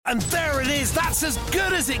And there it is. That's as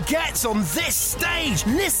good as it gets on this stage.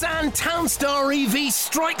 Nissan Townstar EV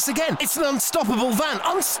strikes again. It's an unstoppable van.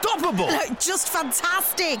 Unstoppable. Look, just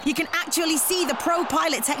fantastic. You can actually see the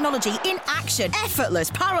ProPilot technology in action.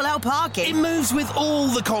 Effortless parallel parking. It moves with all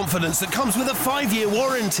the confidence that comes with a 5-year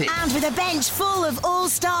warranty. And with a bench full of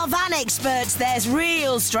all-star van experts, there's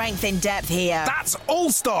real strength in depth here. That's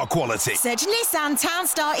all-star quality. Search Nissan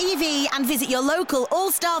Townstar EV and visit your local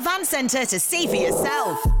all-star van centre to see for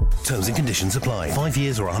yourself. Terms and conditions apply. 5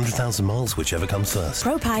 years or 100,000 miles, whichever comes first.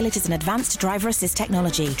 ProPilot is an advanced driver assist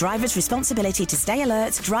technology. Driver's responsibility to stay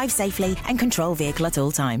alert, drive safely and control vehicle at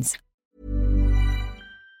all times.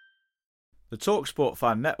 The TalkSport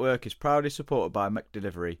Fan Network is proudly supported by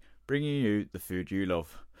McDelivery, bringing you the food you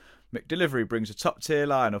love. McDelivery brings a top-tier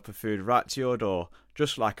lineup of food right to your door,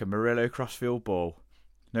 just like a Murillo Crossfield ball.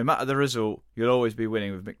 No matter the result, you'll always be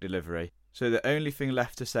winning with McDelivery. So the only thing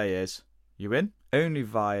left to say is, you win? Only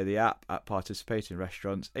via the app at participating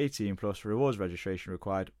restaurants. 18 plus. Rewards registration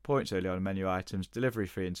required. Points only on menu items. Delivery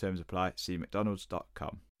fee and terms apply. See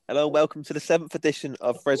mcdonalds.com. Hello, welcome to the 7th edition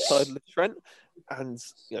of Red Side of the Trent. And,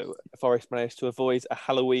 Forest managed to avoid a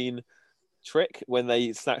Halloween trick when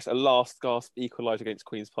they snatched a last gasp equaliser against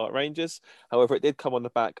Queen's Park Rangers. However, it did come on the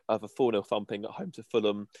back of a 4-0 thumping at home to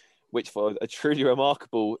Fulham, which followed a truly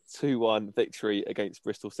remarkable 2-1 victory against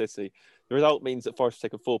Bristol City. The result means that Forest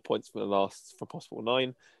have taken 4 points from the last from possible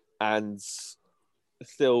 9 and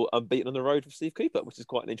still unbeaten on the road with Steve Cooper, which is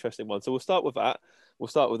quite an interesting one. So we'll start with that. We'll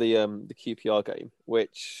start with the QPR game,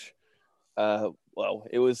 which,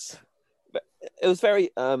 it was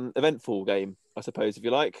very eventful game, I suppose, if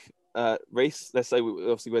you like. Reece, let's say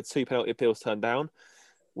we had 2 penalty appeals turned down.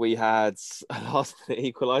 We had a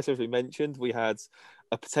last-minute equaliser, as we mentioned. We had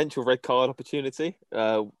a potential red card opportunity,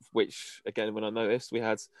 which, again, when I noticed, we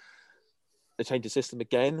had a change of system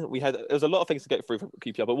again. There was a lot of things to get through from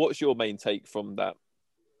QPR, but what's your main take from that?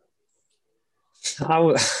 I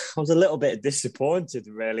was a little bit disappointed,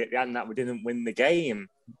 really, at the end that we didn't win the game.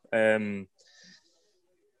 I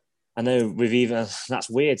know that's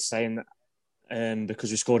weird saying that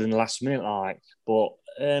because we scored in the last minute, but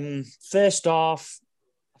first off,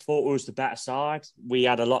 I thought we was the better side. We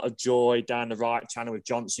had a lot of joy down the right channel with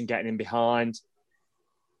Johnson getting in behind.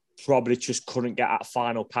 Probably just couldn't get that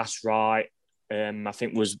final pass right. I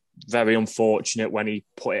think was very unfortunate when he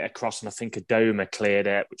put it across and I think Adoma cleared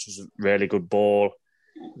it, which was a really good ball.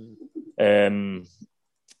 The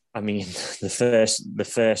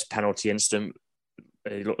first penalty instant,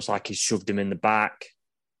 it looks like he shoved him in the back.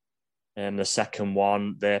 The second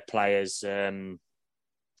one, their players,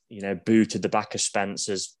 booted the back of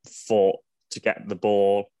Spencer's foot to get the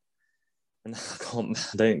ball. And I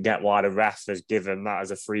don't get why the ref has given that as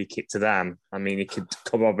a free kick to them. I mean, he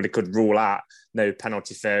probably could rule out no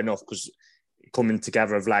penalty, fair enough, because coming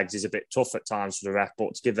together of legs is a bit tough at times for the ref,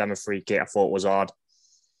 but to give them a free kick I thought was odd.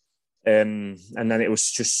 And then it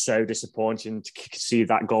was just so disappointing to see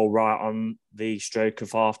that goal right on the stroke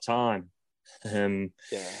of half time.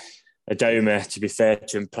 Adoma, to be fair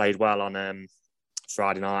to him, played well on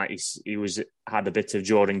Friday night. He had a bit of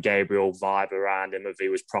Jordan Gabriel vibe around him, if he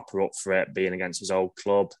was proper up for it, being against his old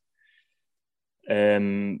club.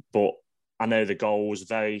 But I know the goal was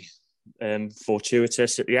very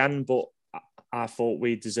fortuitous at the end, but I thought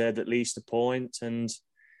we deserved at least a point. And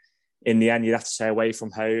in the end, you'd have to say away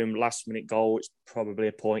from home, last minute goal, it's probably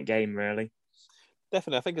a point game, really.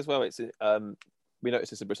 Definitely. I think as well, it's we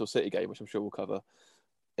noticed this in Bristol City game, which I'm sure we'll cover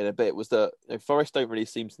in a bit, was that Forest don't really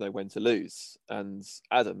seem to know when to lose. And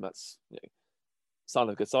Adam, that's sign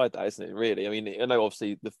of a good side, that, isn't it, really? I mean, I know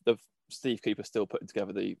obviously the Steve Cooper still putting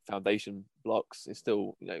together the foundation blocks. It's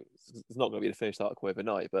still, it's not going to be the finished article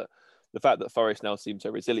overnight, but the fact that Forest now seem so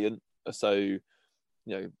resilient, are so,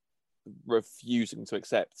 refusing to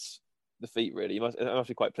accept defeat, really, it must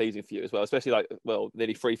be quite pleasing for you as well, especially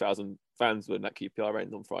nearly 3,000 fans were in that QPR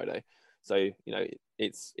end on Friday. So,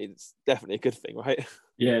 it's definitely a good thing, right?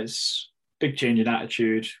 Yeah, it's a big change in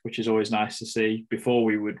attitude, which is always nice to see. Before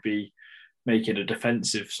we would be making a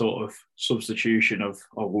defensive sort of substitution of,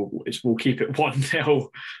 we'll keep it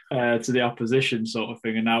 1-0 to the opposition sort of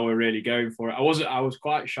thing. And now we're really going for it. I was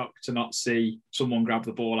quite shocked to not see someone grab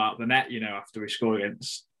the ball out of the net, after we scored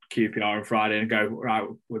against QPR on Friday and go, right,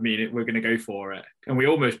 we're going to go for it. And we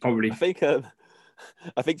almost probably...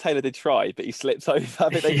 I think Taylor did try, but he slipped over.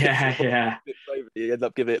 Yeah. He ended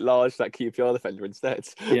up giving it large to that QPR defender instead.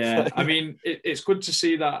 Yeah, I mean, it's good to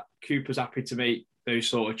see that Cooper's happy to make those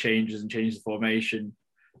sort of changes and change the formation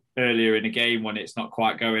earlier in the game when it's not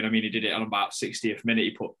quite going. I mean, he did it on about 60th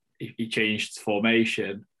minute. He changed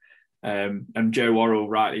formation. And Joe Worrell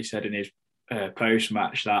rightly said in his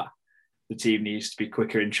post-match that the team needs to be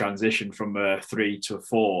quicker in transition from a 3 to a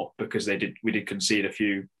 4 because we did concede a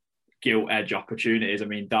few gilt edge opportunities. I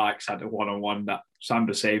mean, Dykes had a one-on-one that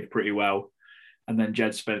Samba saved pretty well, and then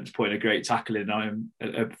Jed Spence putting a great tackle in on him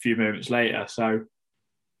a few moments later. So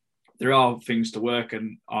there are things to work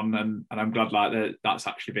on, and I'm glad like that's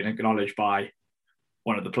actually been acknowledged by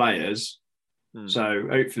one of the players. So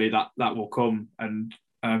hopefully that will come. And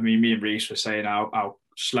I mean, me and Reece were saying how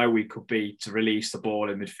slow we could be to release the ball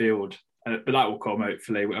in midfield, but that will come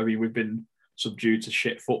hopefully. I mean, we've been subdued to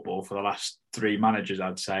shit football for the last 3 managers,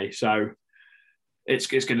 I'd say. So it's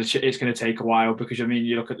going to take a while, because I mean,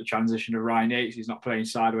 you look at the transition of Ryan Yates, he's not playing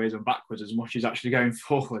sideways and backwards as much. He's actually going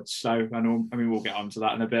forwards. So I mean, we'll get onto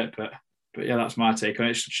that in a bit, but yeah, that's my take on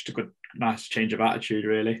it. It's just a good, nice change of attitude,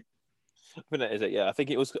 really. I think that is it. Yeah, I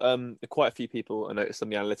think it was quite a few people I noticed on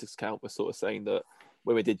the analytics account were sort of saying that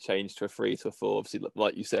when we did change to a 3 to a 4, obviously,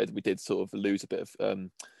 like you said, we did sort of lose a bit of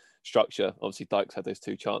structure. Obviously, Dykes had those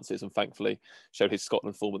 2 chances and thankfully showed his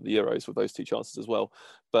Scotland form at the Euros with those 2 chances as well.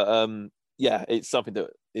 But yeah, it's something that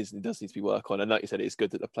does need to be worked on. And like you said, it's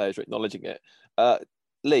good that the players are acknowledging it.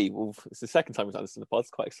 Lee, well, it's the second time we've done this in the pod.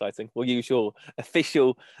 It's quite exciting. We'll use your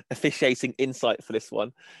official officiating insight for this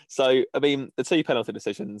one. So, I mean, the 2 penalty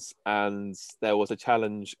decisions, and there was a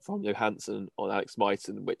challenge from Johansson on Alex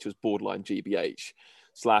Mighton, which was borderline GBH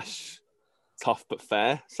 / tough but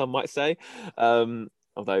fair, some might say.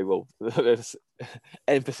 Although, well, there's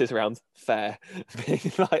emphasis around fair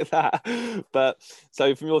being like that. But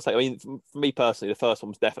so from your side, I mean, for me personally, the first one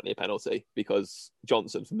was definitely a penalty, because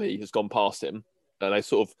Johnson, for me, has gone past him. And they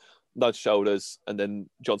sort of nudged shoulders, and then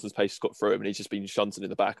Johnson's pace has got through him, and he's just been shunted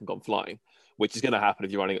in the back and gone flying, which is going to happen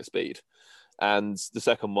if you're running at speed. And the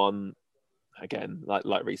second one, again, like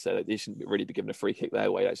Reece said, he shouldn't really be given a free kick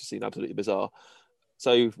their way. That's just seemed absolutely bizarre.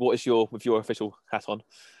 So, what is with your official hat on?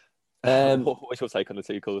 What's your take on the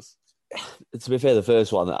 2 calls? To be fair, the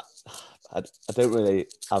first one, I don't really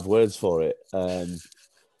have words for it.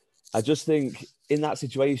 I just think in that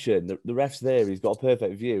situation, the ref's there, he's got a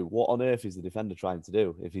perfect view. What on earth is the defender trying to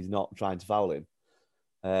do if he's not trying to foul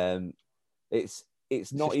him?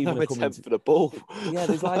 It's not even a attempt for the ball. Yeah,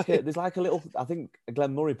 there's like a little. I think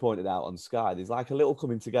Glenn Murray pointed out on Sky. There's like a little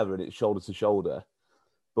coming together, and it's shoulder to shoulder.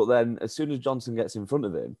 But then, as soon as Johnson gets in front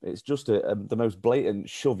of him, it's just the most blatant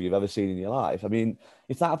shove you've ever seen in your life. I mean,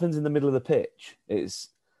 if that happens in the middle of the pitch, it's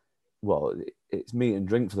meat and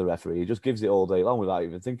drink for the referee. He just gives it all day long without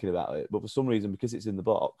even thinking about it. But for some reason, because it's in the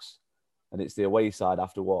box and it's the away side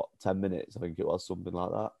after 10 minutes, I think it was, something like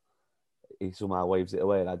that, he somehow waves it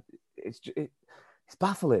away. And it's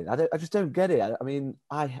baffling. I just don't get it. I mean,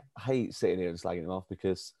 I hate sitting here and slagging him off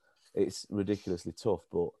because it's ridiculously tough.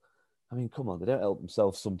 But I mean, come on, they don't help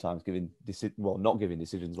themselves sometimes not giving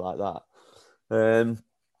decisions like that.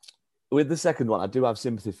 With the second one, I do have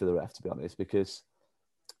sympathy for the ref, to be honest, because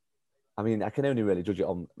I mean, I can only really judge it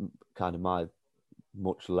on kind of my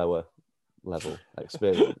much lower level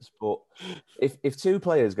experience. But if 2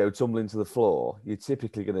 players go tumbling to the floor, you're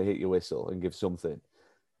typically going to hit your whistle and give something.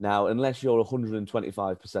 Now, unless you're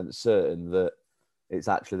 125% certain that it's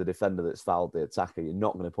actually the defender that's fouled the attacker, you're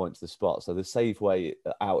not going to point to the spot. So the safe way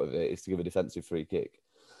out of it is to give a defensive free kick.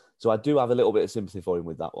 So I do have a little bit of sympathy for him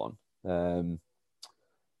with that one.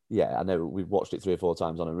 Yeah, I know we've watched it 3 or 4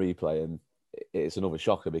 times on a replay, and it's another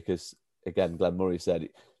shocker because, again, Glenn Murray said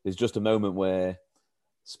there's just a moment where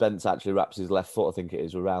Spence actually wraps his left foot, I think it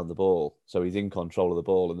is, around the ball. So he's in control of the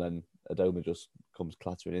ball, and then Adoma just comes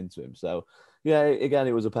clattering into him. So, yeah, again,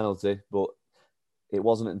 it was a penalty, but it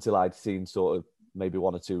wasn't until I'd seen sort of maybe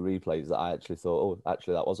 1 or 2 replays that I actually thought, oh,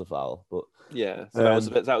 actually, that was a foul. But yeah, so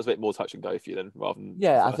that was a bit more touch and go for you then, rather than...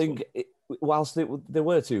 Yeah, I think whilst there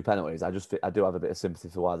were 2 penalties, I do have a bit of sympathy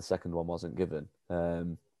for why the second one wasn't given.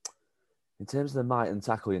 In terms of the might and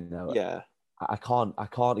tackle, yeah, I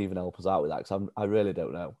can't even help us out with that because I really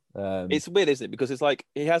don't know. It's weird, isn't it? Because it's like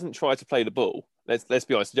he hasn't tried to play the ball. Let's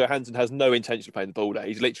be honest. Johansson has no intention of playing the ball there.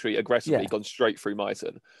 He's literally aggressively gone straight through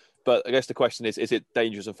Mighton. But I guess the question is it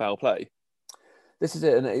dangerous and foul play? This is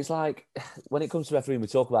it, and it's like when it comes to refereeing, we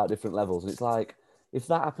talk about different levels, and it's like if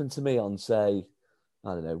that happened to me on, say,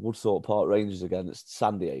 I don't know, Woodthorpe Park Rangers against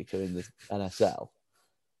Sandiacre in the NSL,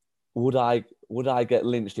 would I get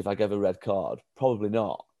lynched if I gave a red card? Probably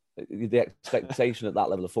not. The expectation at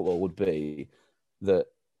that level of football would be that,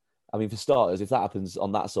 I mean, for starters, if that happens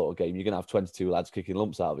on that sort of game, you're going to have 22 lads kicking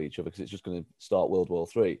lumps out of each other because it's just going to start World War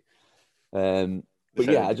III. But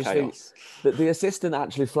yeah, I just think that the assistant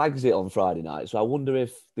actually flags it on Friday night. So I wonder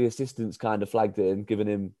if the assistant's kind of flagged it and given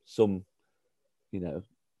him some,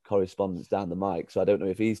 correspondence down the mic. So I don't know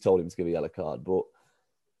if he's told him to give a yellow card. But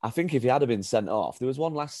I think if he had been sent off, there was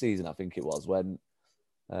one last season, I think it was, when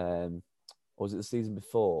or was it the season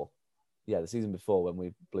before? Yeah, the season before when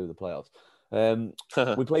we blew the playoffs.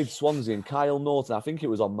 We played Swansea and Kyle Norton. I think it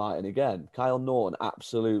was on Mighton again. Kyle Norton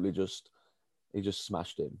absolutely just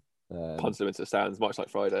smashed him. Punched him into the stands, much like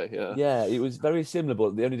Friday. Yeah. Yeah, it was very similar,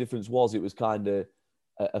 but the only difference was it was kind of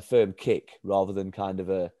a firm kick rather than kind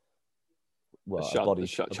of a body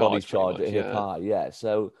charge at hip high. Yeah,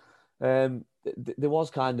 so there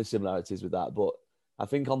was kind of similarities with that, but I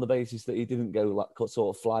think on the basis that he didn't go like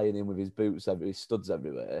sort of flying in with his boots, his studs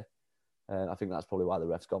everywhere, I think that's probably why the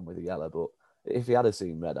ref's gone with the yellow. But if he had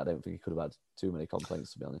seen red, I don't think he could have had too many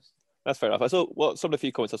complaints, to be honest. That's fair enough. I saw some of the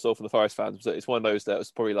few comments I saw from the Forest fans was that it's one of those that was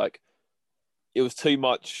probably like it was too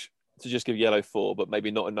much to just give yellow for, but maybe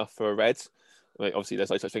not enough for a red. I mean, obviously, there's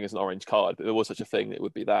no such thing as an orange card, but if there was such a thing, it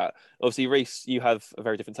would be that. Obviously, Reece, you have a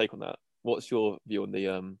very different take on that. What's your view on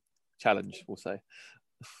the challenge, we'll say?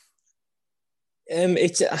 I am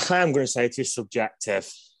going to say it is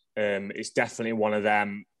subjective. It's definitely one of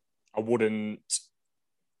them. I wouldn't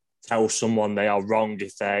tell someone they are wrong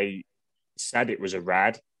if they said it was a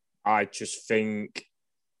red. I just think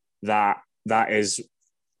that is,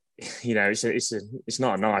 it's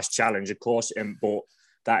not a nice challenge, of course, but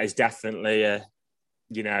that is definitely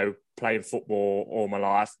playing football all my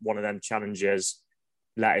life, one of them challenges,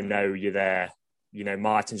 let him know you're there.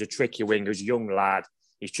 Martin's a tricky winger, he's a young lad.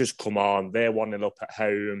 He's just come on, they're 1-0 up at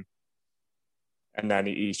home. And then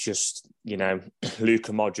he's just,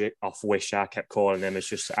 Luka Modric off Wish, I kept calling him, has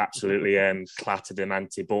just absolutely clattered him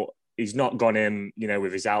anti. But he's not gone in,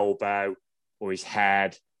 with his elbow or his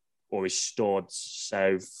head or his studs.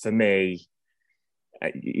 So for me,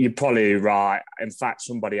 you're probably right. In fact,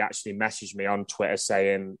 somebody actually messaged me on Twitter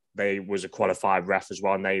saying they was a qualified ref as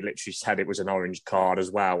well, and they literally said it was an orange card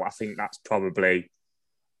as well. I think that's probably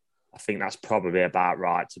about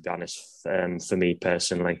right, to be honest, for me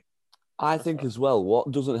personally. I think as well,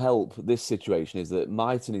 what doesn't help this situation is that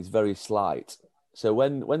Mighton is very slight. So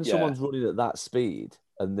when someone's running at that speed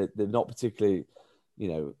and they're not particularly,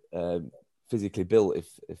 physically built,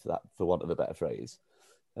 if that, for want of a better phrase,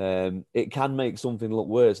 it can make something look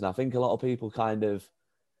worse. And I think a lot of people who kind of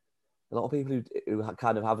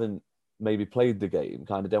haven't maybe played the game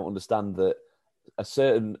kind of don't understand that a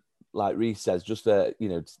certain, like Reece says, just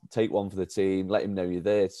take one for the team, let him know you're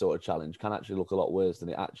there sort of challenge can actually look a lot worse than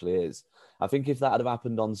it actually is. I think if that had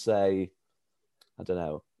happened on, say, I don't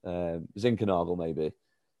know, Zinkernagel maybe,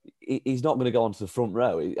 he's not going to go onto the front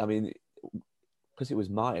row. Because it was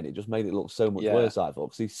Mighton, it just made it look so much worse, I thought,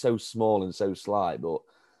 because he's so small and so slight. But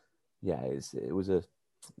yeah, it was a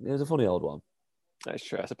funny old one. That's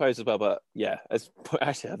true, I suppose as well. But yeah,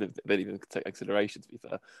 actually, I didn't even take consideration, to be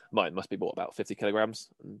fair. Mine must be about 50 kilograms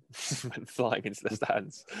and went flying into the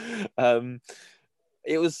stands.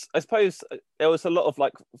 It was, I suppose, there was a lot of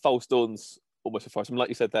like false dawns almost for us. I mean, like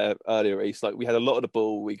you said there earlier, Reece, like we had a lot of the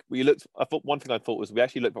ball. We looked. I thought one thing I thought was we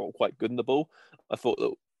actually looked quite good in the ball. I thought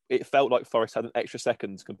that it felt like Forest had an extra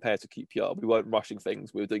second compared to QPR. We weren't rushing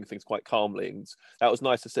things. We were doing things quite calmly, and that was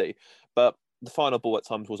nice to see. But the final ball at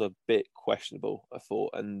times was a bit questionable, I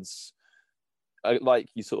thought. And like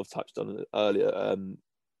you sort of touched on earlier,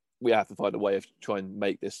 we have to find a way of trying to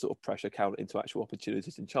make this sort of pressure count into actual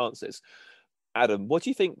opportunities and chances. Adam, what do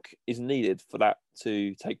you think is needed for that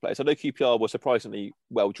to take place? I know QPR were surprisingly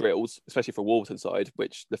well drilled, especially for Wolverhampton side,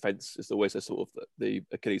 which defence is always a sort of the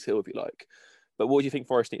Achilles heel, if you like. But what do you think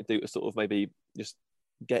Forest need to do to sort of maybe just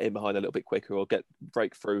get in behind a little bit quicker or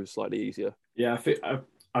break through slightly easier? Yeah,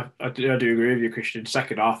 I do agree with you, Christian.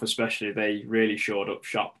 Second half especially, they really shored up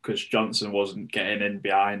shop because Johnson wasn't getting in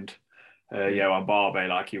behind Johan Barbe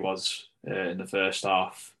like he was in the first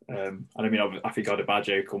half. I think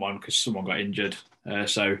Odebajo come on because someone got injured.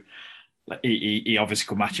 So he obviously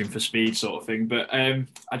could match him for speed sort of thing. But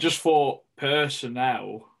I just thought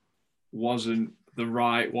personnel wasn't the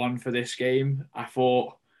right one for this game. I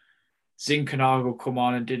thought Zinkernagel come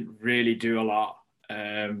on and didn't really do a lot.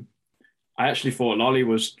 I actually thought Lolly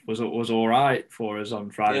was all right for us on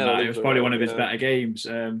Friday night. It was probably one of his better games.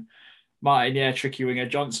 Martin, tricky winger.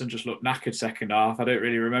 Johnson just looked knackered second half. I don't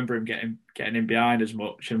really remember him getting in behind as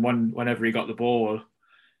much. And whenever he got the ball,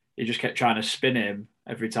 he just kept trying to spin him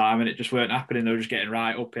every time, and it just weren't happening. They were just getting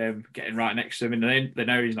right up him, getting right next to him, and they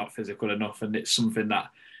know he's not physical enough. And it's something that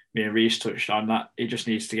me and Reece touched on, that he just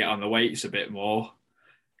needs to get on the weights a bit more.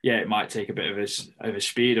 Yeah, it might take a bit of his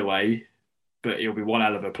speed away, but he'll be one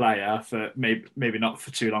hell of a player for maybe not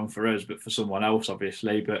for too long for us, but for someone else,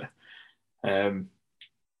 obviously. But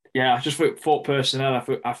I just thought personnel.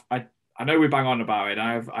 I know we bang on about it.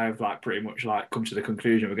 I have like pretty much like come to the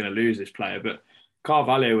conclusion we're going to lose this player, but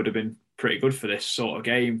Carvalho would have been pretty good for this sort of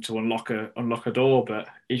game to unlock a door, but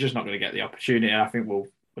he's just not going to get the opportunity. I think we'll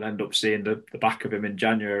we'll end up seeing the back of him in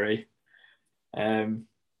January.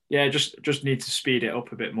 Just need to speed it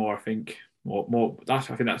up a bit more. I think more. I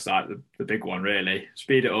think that's like the big one really.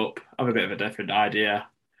 Speed it up. Have a bit of a different idea.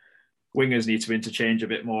 Wingers need to interchange a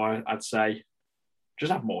bit more. I'd say.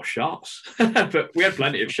 Just have more shots, but we had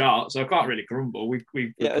plenty of shots, so I can't really grumble.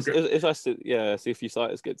 It's nice to see a few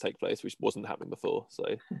sightings get take place, which wasn't happening before. So,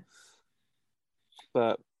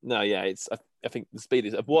 but no, I think the speed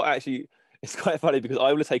is what actually. It's quite funny because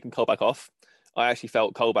I would have taken Colback off. I actually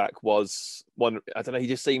felt Colback was one. I don't know.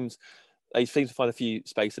 He seems to find a few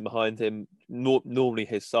spacing behind him. Normally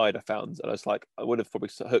his side, I found, and I was like, I would have probably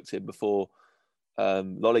hooked him before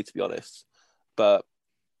Lolly, to be honest, but.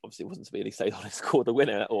 Obviously, it wasn't to be, and he stayed on and scored the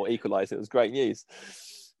winner or equalised. It was great news.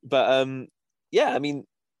 But I mean,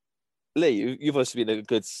 Lee, you've obviously been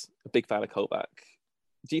a big fan of Colback.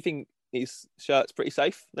 Do you think his shirt's pretty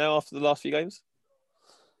safe now after the last few games?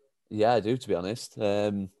 Yeah, I do, to be honest.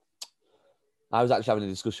 I was actually having a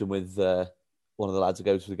discussion with one of the lads I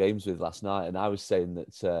go to the games with last night, and I was saying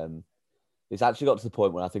that it's actually got to the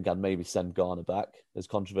point where I think I'd maybe send Garner back, as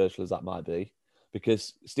controversial as that might be.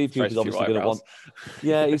 Because Steve Cooper's obviously going to want...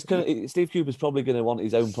 Yeah, Steve Cooper's probably going to want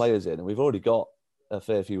his own players in, and we've already got a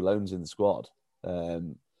fair few loans in the squad.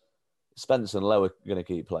 Spence and Lowe are going to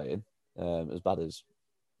keep playing, as bad as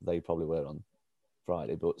they probably were on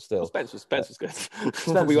Friday, but still... Well, Spence was good. Spence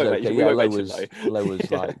was okay. Lowe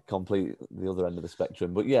was like complete the other end of the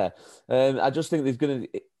spectrum. But yeah, I just think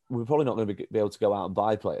we're probably not going to be able to go out and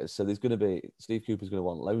buy players, so Steve Cooper's going to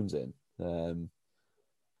want loans in.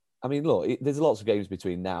 I mean, look, there's lots of games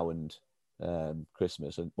between now and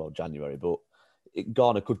Christmas and January, but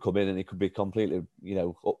Garner could come in and he could be completely,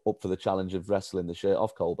 up for the challenge of wrestling the shirt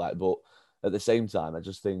off Colback. But at the same time, I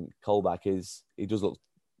just think Colback does look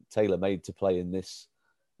tailor-made to play in this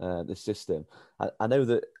system. I know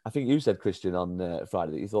that I think you said, Christian, on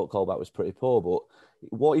Friday that you thought Colback was pretty poor, but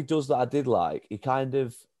what he does that I did like, he's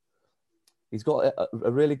got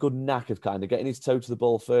a really good knack of kind of getting his toe to the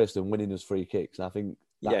ball first and winning his free kicks. And I think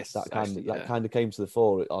that kind of came to the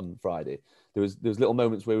fore on Friday. There was little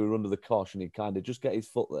moments where we were under the cosh and he'd kind of just get his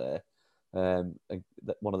foot there, and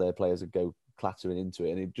one of their players would go clattering into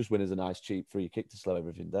it, and he'd just win as a nice cheap free kick to slow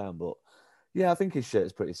everything down. But yeah, I think his shirt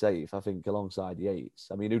is pretty safe. I think alongside Yates,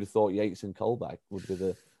 I mean, who'd have thought Yates and Colback would be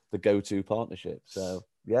the go-to partnership? So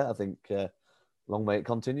yeah, I think long may it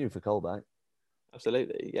continue for Colback.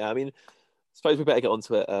 Absolutely, yeah. I mean, I suppose we better get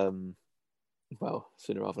onto it.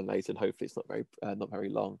 Sooner rather than later, and hopefully it's not very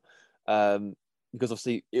long, because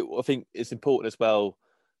obviously I think it's important as well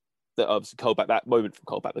that obviously Colback, that moment from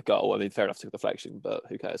Colback, the goal. I mean, fair enough, took a deflection, but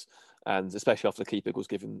who cares? And especially after the keeper was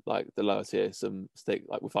given like the lower tier some stick,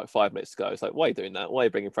 like with like 5 minutes to go. It's like, why are you doing that? Why are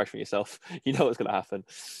you bringing pressure on yourself? You know what's going to happen.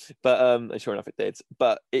 But and sure enough, it did.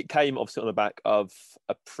 But it came obviously on the back of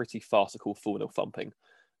a pretty farcical 4-0 thumping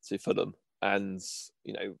to Fulham, and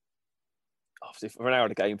obviously for an hour of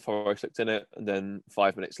the game, Forest looked in it, and then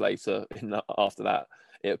 5 minutes later, after that,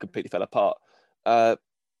 it completely fell apart.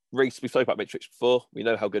 Reece, we've spoken about Mitrovic before. We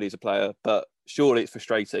know how good he's a player, but surely it's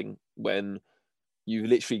frustrating when you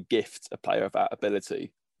literally gift a player of that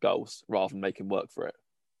ability goals rather than make him work for it.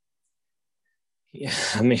 Yeah,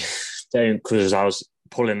 I mean, because I was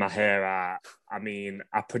pulling my hair out. I mean,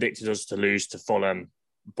 I predicted us to lose to Fulham,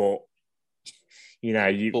 but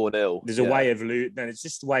 4-0. There's a way of losing. Then it's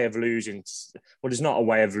just a way of losing. Well, it's not a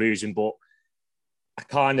way of losing, but I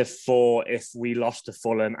kind of thought if we lost to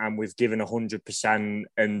Fulham and we've given 100%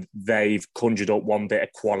 and they've conjured up one bit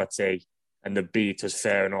of quality and the beat us,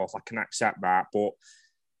 fair enough, I can accept that. But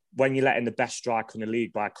when you're letting the best striker in the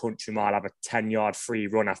league by a country mile have a 10-yard free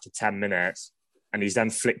run after 10 minutes, and he's then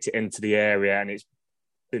flicked it into the area and it's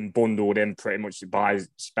been bundled in pretty much by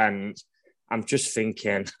Spence, I'm just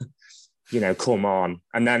thinking, come on.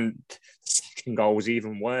 And then the second goal was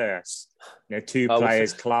even worse. Two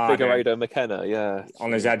players colliding. Figueiredo, McKenna, yeah.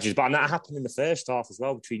 On his edges. But that happened in the first half as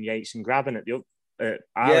well between Yates and Graben at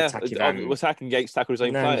our attacking end. Was attacking Yates tackled his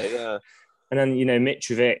own player, yeah. And then,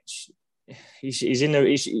 Mitrovic,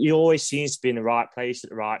 he always seems to be in the right place at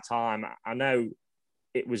the right time. I know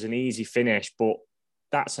it was an easy finish, but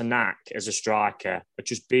that's a knack as a striker, but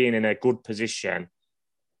just being in a good position.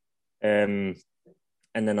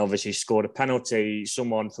 And then obviously scored a penalty.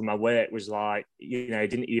 Someone from my work was like, he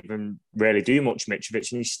didn't even really do much,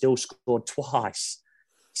 Mitrovic, and he still scored twice.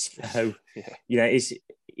 So,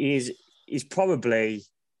 he's probably,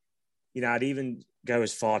 I'd even go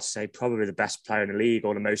as far to say probably the best player in the league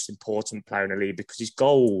or the most important player in the league, because his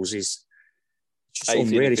goals is just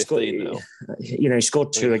unreal. He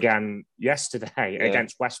scored 2 again yesterday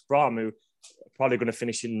against West Brom, who are probably going to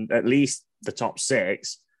finish in at least the top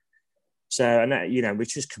 6. So, and that, we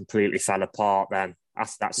just completely fell apart then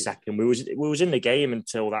after that second. We was in the game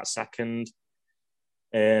until that second.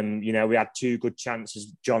 We had two good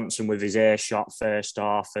chances. Johnson with his air shot first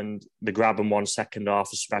half, and the Grabban one second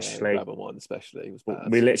half especially. Yeah, Grabban one especially was bad.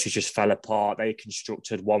 We literally just fell apart. They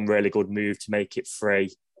constructed one really good move to make it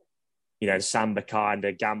free. Samba kind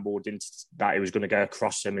of gambled into that he was going to go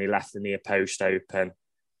across him, and he left the near post open.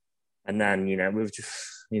 And then, we've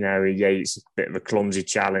just, Yates a bit of a clumsy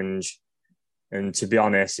challenge. And to be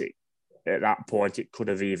honest, at that point, it could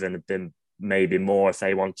have even been maybe more if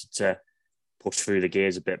they wanted to push through the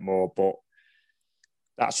gears a bit more, but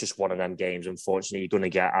that's just one of them games, unfortunately, you're going to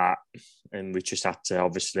get at, and we just had to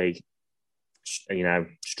obviously,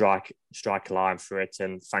 strike a line for it,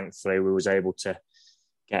 and thankfully we was able to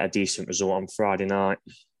get a decent result on Friday night.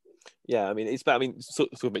 Yeah, I mean, it's bad. I mean, sort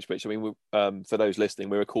of Mitrovic. I mean, for those listening,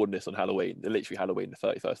 we're recording this on Halloween, literally Halloween, the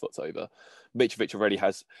 31st of October. Mitrovic already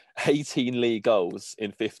has 18 league goals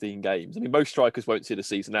in 15 games. I mean, most strikers won't see the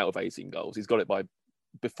season out of 18 goals. He's got it by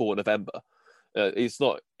before November. It's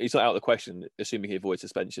not out of the question, assuming he avoids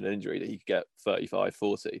suspension and injury, that he could get 35,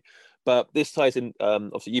 40. But this ties in,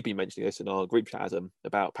 obviously you've been mentioning this in our group chat, Adam,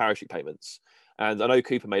 about parachute payments. And I know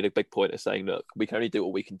Cooper made a big point of saying, look, we can only do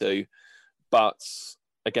what we can do. But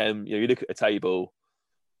again, you look at a table,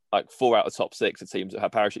 like 4 out of the top 6 are teams that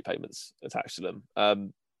have parachute payments attached to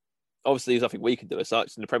them. Obviously, there's nothing we can do as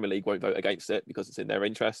such, and the Premier League won't vote against it because it's in their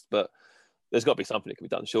interest. But there's got to be something that can be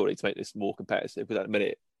done, surely, to make this more competitive. Because at the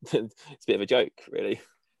minute, it's a bit of a joke, really.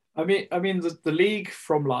 I mean, the league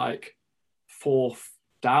from like 4th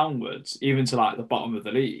downwards, even to like the bottom of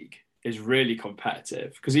the league, is really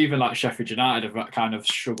competitive. Because even like Sheffield United have kind of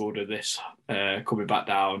struggled with this coming back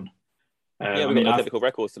down. We've got technical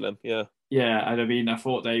records to them. Yeah, and I mean, I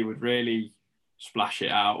thought they would really splash it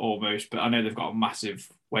out almost, but I know they've got a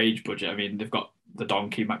massive wage budget. I mean, they've got the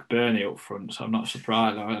donkey McBurney up front, so I'm not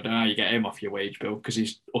surprised. I don't know how you get him off your wage bill because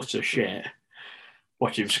he's utter shit.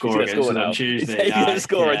 Watch him score against them on Tuesday. He's going to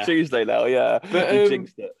score on Tuesday now, yeah. But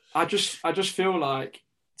I just feel like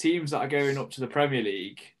teams that are going up to the Premier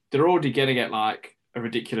League, they're already going to get like a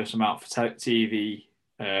ridiculous amount for TV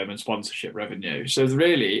and sponsorship revenue. So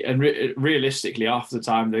really, and realistically, after the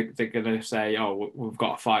time, they're going to say, oh, we've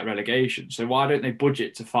got to fight relegation. So why don't they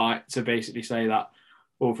budget to basically say that,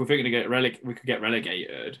 well, if we're thinking to we could get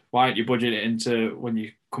relegated, why don't you budget it into when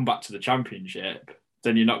you come back to the Championship?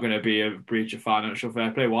 Then you're not going to be a breach of financial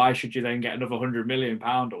fair play. Why should you then get another £100 million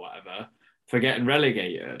or whatever for getting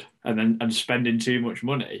relegated and spending too much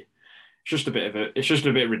money? It's just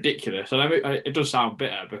a bit ridiculous. And I mean, it does sound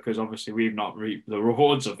bitter because obviously we've not reaped the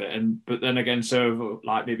rewards of it. But then again, so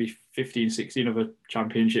like maybe 15, 16 other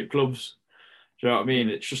Championship clubs. Do you know what I mean?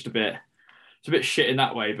 It's a bit shit in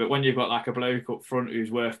that way. But when you've got like a bloke up front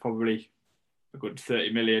who's worth probably a good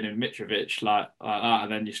 30 million in Mitrovic like that,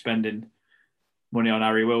 and then you're spending money on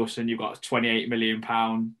Harry Wilson, you've got a £28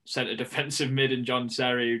 million centre defensive mid and John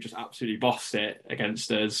Terry who just absolutely bossed it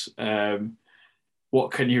against us.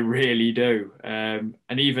 What can you really do? And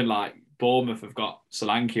even like Bournemouth have got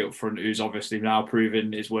Solanke up front, who's obviously now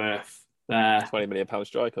proven his worth there. £20 million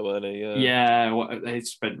striker, weren't he? Yeah, they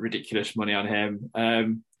spent ridiculous money on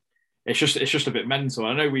him. It's just a bit mental.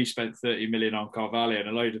 I know we spent 30 million on Carvalho, and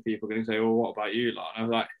a load of people are going to say, "Well, what about you lot?" And I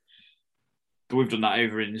was like, we've done that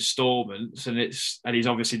over in instalments, and he's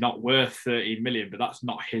obviously not worth 13 million, but that's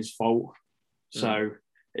not his fault. So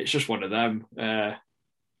it's just one of them.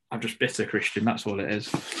 I'm just bitter, Christian. That's all it is.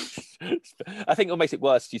 I think what makes it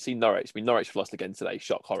worse, you see Norwich. I mean, Norwich have lost again today.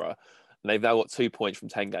 Shock horror. And they've now got 2 points from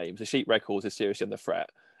 10 games. The sheet records is seriously under threat.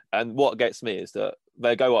 And what gets me is that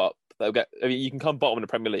they go up. You can come bottom in the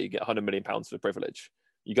Premier League, get £100 million for the privilege.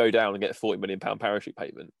 You go down and get a £40 million parachute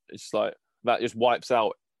payment. It's just like that just wipes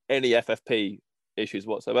out any FFP issues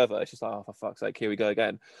whatsoever. It's just like, oh, for fuck's sake, here we go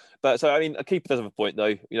again. But so, I mean, a keeper does have a point,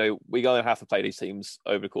 though. We're going to have to play these teams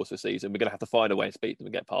over the course of the season. We're going to have to find a way to beat them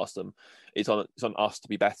and get past them. It's on us to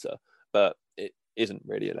be better, but it isn't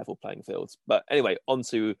really a level playing field. But anyway, on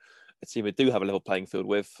to a team we do have a level playing field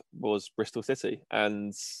with was Bristol City.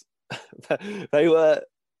 And they were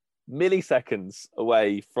milliseconds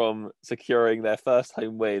away from securing their first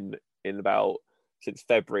home win since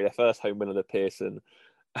February, their first home win under Pearson.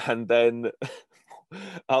 And then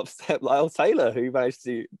up stepped Lyle Taylor, who managed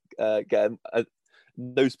to get a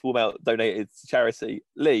noticeable amount donated to charity.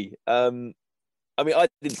 Lee, I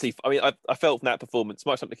felt from that performance,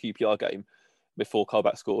 much like the QPR game before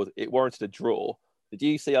Colback scored, it warranted a draw. Did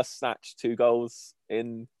you see us snatch 2 goals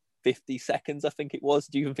in 50 seconds, I think it was?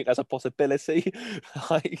 Do you even think that's a possibility?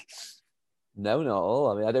 No, not at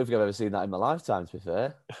all. I mean, I don't think I've ever seen that in my lifetime, to be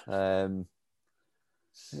fair.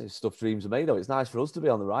 Stuff dreams are made of. It's nice for us to be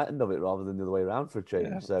on the right end of it rather than the other way around for a change.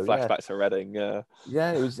 Yeah, So flashbacks to Reading.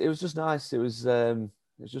 Yeah, it was just nice. It was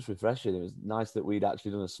just refreshing. It was nice that we'd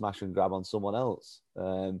actually done a smash and grab on someone else.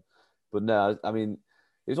 But no, I mean,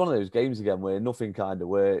 it was one of those games again where nothing kind of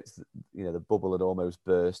worked. You know, the bubble had almost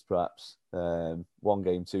burst, perhaps. One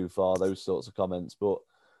game too far, those sorts of comments. But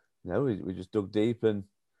you know, we just dug deep, and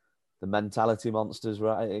the mentality monsters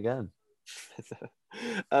were at it again.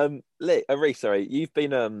 Reece, sorry, you've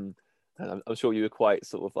been. I'm sure you were quite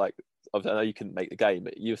sort of like. I know you couldn't make the game,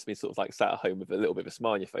 but you must have been sort of like sat at home with a little bit of a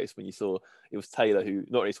smile on your face when you saw it was Taylor who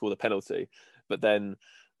not only scored the penalty, but then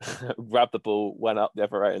grabbed the ball, went up the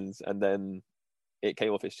other end, and then it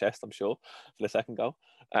came off his chest, I'm sure, for the second goal,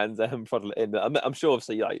 and prodded it in. I'm sure,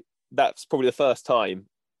 obviously, like that's probably the first time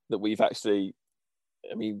that we've actually.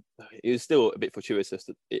 I mean, it was still a bit fortuitous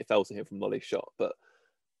that it fell to him from Molly's shot, but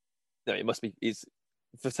no, it must be.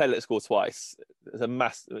 For Taylor to score twice.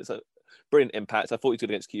 It's a brilliant impact. I thought he was good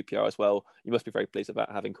against QPR as well. You must be very pleased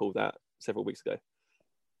about having called that several weeks ago.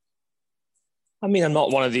 I mean, I'm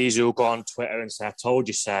not one of these who'll go on Twitter and say, I told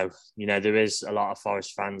you so. You know, there is a lot of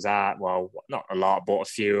Forest fans well, not a lot, but a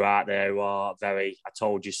few out there who are very, I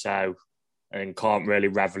told you so, and can't really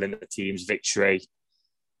revel in the team's victory.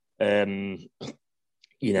 You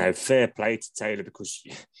know, fair play to Taylor because,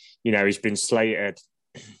 you know, he's been slated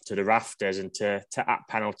to the rafters and to at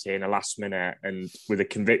penalty in the last minute, and with the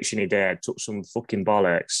conviction he did, took some fucking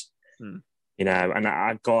bollocks. You know, and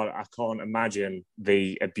I can't imagine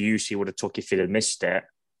the abuse he would have took if he'd have missed it.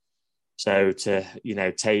 So to, you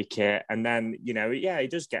know, take it, and then, you know, yeah, he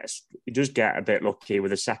does get a bit lucky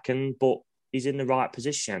with a second, but he's in the right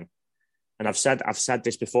position. And I've said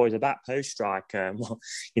this before, he's a back post striker.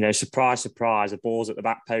 You know, surprise, surprise, the ball's at the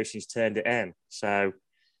back post and he's turned it in. So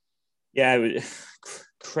yeah,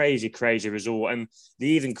 crazy result. And the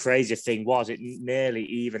even crazier thing was it nearly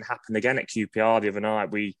even happened again at QPR the other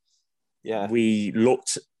night. We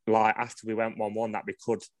looked like after we went 1-1 that we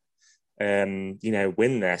could, you know,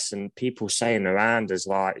 win this, and people saying around us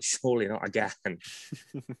like, surely not again.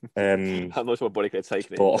 I'm not sure what body could have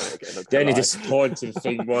taken it. But the only disappointing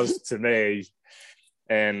thing was to me,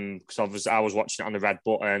 because I was watching it on the red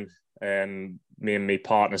button, me and my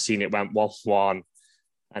partner seen it went 1-1.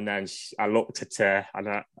 And then I looked at her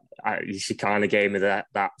and she kind of gave me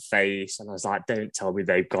that face. And I was like, don't tell me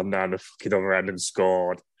they've gone down the fucking other end and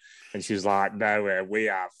scored. And she was like, no, we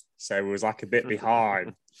have. So it was like a bit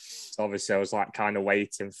behind. So obviously I was like kind of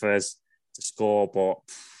waiting for us to score, but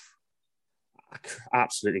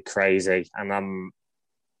absolutely crazy. And I'm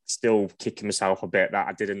still kicking myself a bit that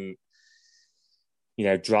I didn't, you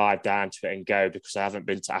know, drive down to it and go because I haven't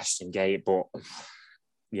been to Ashton Gate. But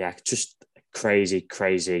yeah, just crazy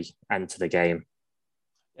end to the game.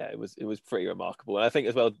 Yeah, it was pretty remarkable. And I think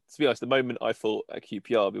as well, to be honest, the moment I thought at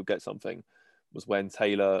QPR we'll get something was when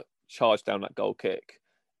Taylor charged down that goal kick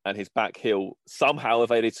and his back heel somehow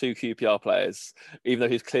evaded two QPR players, even though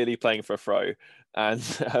he's clearly playing for a throw, and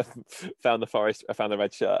found the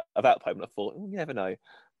red shirt. At that point, I thought, you never know.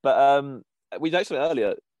 But we mentioned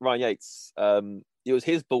earlier, Ryan Yates, it was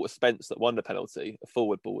his ball to Spence that won the penalty, a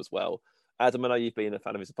forward ball as well. Adam, I know you've been a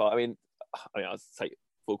fan of his part. I mean, I'll take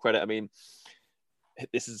full credit. I mean,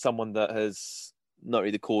 this is someone that has not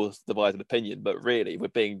really caused divided opinion, but really, we're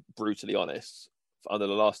being brutally honest. Under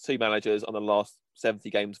the last two managers, on the last 70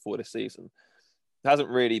 games for this season, it hasn't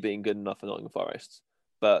really been good enough for Nottingham Forest.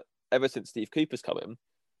 But ever since Steve Cooper's come in,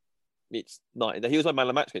 it's not. He was my man of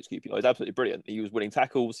the match against QPR. He was absolutely brilliant. He was winning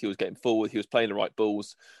tackles. He was getting forward. He was playing the right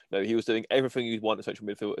balls. You know, he was doing everything you'd want a central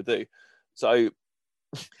midfielder to do. So,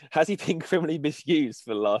 has he been criminally misused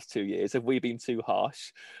for the last 2 years? Have we been too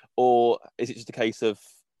harsh, or is it just a case of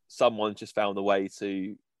someone just found a way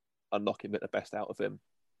to unlock him, get the best out of him?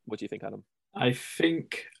 What do you think, Adam? I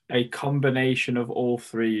think a combination of all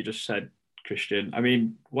three you just said, Christian. I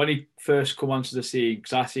mean, when he first come onto the scene,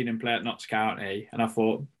 because I seen him play at Notts County, and I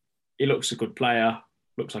thought he looks a good player,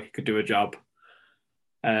 looks like he could do a job.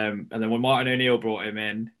 And then when Martin O'Neill brought him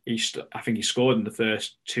in, I think he scored in the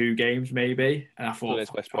first two games, maybe. And I thought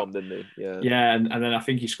against West Brom, didn't he? Yeah. Yeah, and then I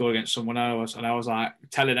think he scored against someone else. And I was like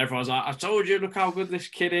telling everyone, I was like, I told you, look how good this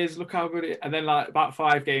kid is, look how good. And then like about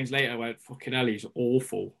 5 games later, I went, fucking hell, he's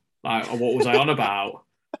awful. Like, what was I on about?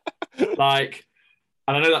 Like,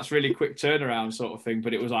 and I know that's really quick turnaround sort of thing,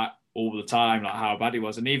 but it was like all the time, like how bad he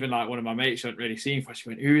was. And even like one of my mates who hadn't really seen for us,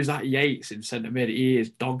 went, who is that Yates in centre mid? He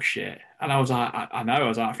is dog shit. And I was like, I know. I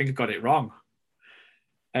was like, I think I got it wrong.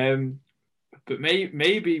 But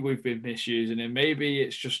maybe we've been misusing him. Maybe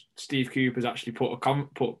it's just Steve Cooper's actually put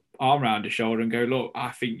arm around his shoulder and go, look, I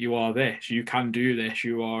think you are this. You can do this.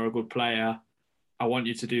 You are a good player. I want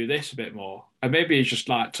you to do this a bit more. And maybe he's just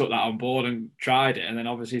like took that on board and tried it. And then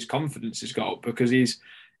obviously his confidence has got up because he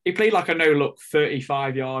played like a no-look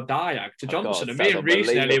 35-yard diag to Johnson. And me and Reece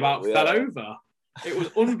nearly about fell over.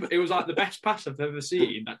 It was like the best pass I've ever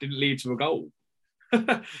seen that didn't lead to a goal.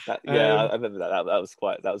 I remember that. That was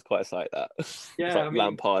quite a sight. That yeah, like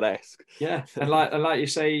Lampard-esque. Yeah, and like you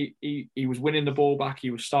say, he was winning the ball back.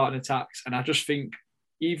 He was starting attacks, and I just think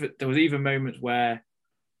there was even moments where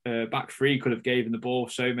back three could have given the ball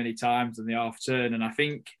so many times in the half turn. And I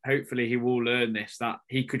think hopefully he will learn this, that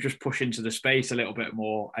he could just push into the space a little bit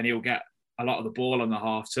more, and he'll get a lot of the ball on the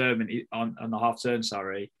half turn on the half turn.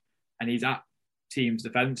 And he's at teams'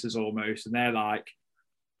 defences almost, and they're like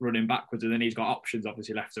running backwards, and then he's got options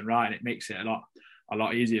obviously left and right, and it makes it a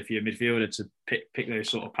lot easier for your midfielder to pick those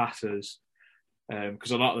sort of passes, because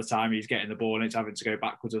a lot of the time he's getting the ball and it's having to go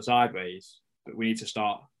backwards or sideways. But we need to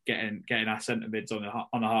start getting our centre mids on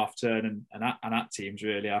a half turn and at teams.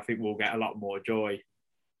 Really, I think we'll get a lot more joy,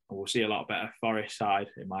 and we'll see a lot better Forest side,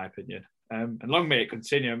 in my opinion. And long may it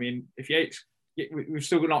continue. I mean, if Yates, we've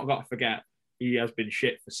still not got to forget he has been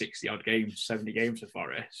shit for 60 odd games, 70 games for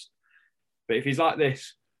Forest. But if he's like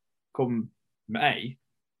this come May,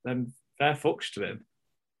 then fair fucks to him.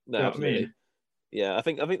 No, you know absolutely. What I mean? Yeah, I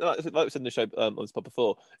think like we said in the show on this pod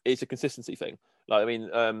before, it's a consistency thing. Like, I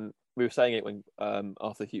mean, we were saying it when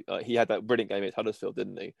after he had that brilliant game at Huddersfield,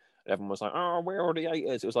 didn't he? And everyone was like, "Oh, where are the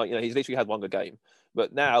haters?" It was like, he's literally had one good game,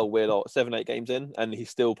 but now we're like 7-8 games in, and he's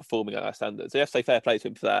still performing at our standards. So you have to say fair play to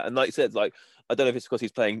him for that. And like you said, like, I don't know if it's because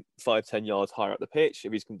he's playing 5-10 yards higher up the pitch.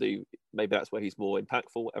 If he's going to do, maybe that's where he's more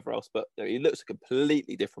impactful, whatever else. But he looks a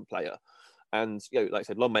completely different player. And like I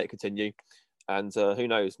said, long may it continue. And who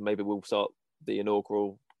knows? Maybe we'll start the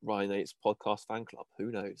inaugural Ryan Yates podcast fan club.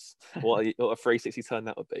 Who knows? What a 360 turn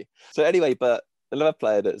that would be. So anyway, but another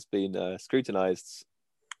player that's been scrutinised,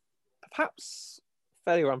 perhaps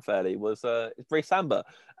fairly or unfairly, was Brice Samba.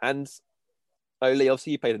 And Oli,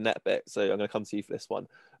 obviously you paid a net bet, so I'm going to come to you for this one.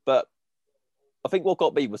 But I think what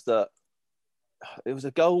got me was that it was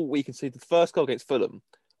a goal we conceded. The first goal against Fulham,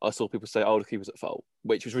 I saw people say, "Oh, the keeper's at fault,"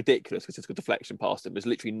 which was ridiculous because it's a deflection past him. There's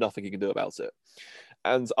literally nothing he can do about it.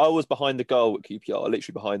 And I was behind the goal at QPR,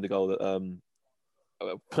 literally behind the goal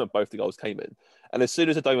that both the goals came in. And as soon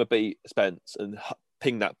as Adoma beat Spence and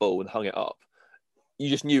pinged that ball and hung it up, you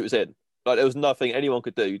just knew it was in. Like, there was nothing anyone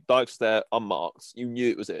could do. Dykes there, unmarked. You knew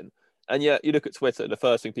it was in. And yet, you look at Twitter, and the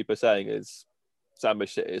first thing people are saying is, Samba's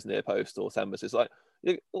shit is near post, or Samba's is like,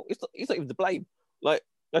 he's not even to blame. Like,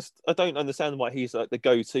 I don't understand why he's like the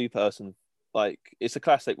go-to person. Like, it's a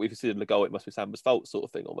classic, we consider the goal, it must be Samba's fault sort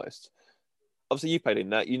of thing almost. Obviously, you played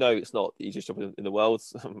in that. You know it's not the easiest job in the world.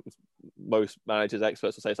 Most managers,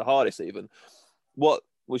 experts will say it's the hardest even.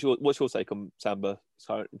 What's your take on Samba's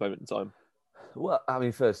current moment in time? Well, I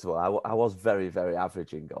mean, first of all, I was very, very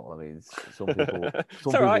average in goal. I mean, some people... It's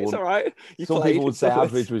all right. Some people would say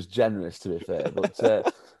average was generous, to be fair.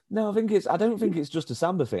 But no, I don't think it's just a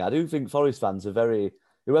Samba thing. I do think Forest fans are very...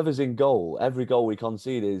 Whoever's in goal, every goal we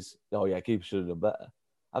concede is, oh yeah, keeper should have done better.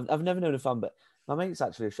 I've never known a fan, but my mate's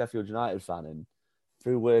actually a Sheffield United fan, and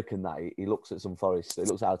through work and that, he looks at some Forest, he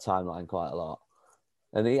looks at our timeline quite a lot.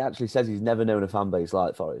 And he actually says he's never known a fan base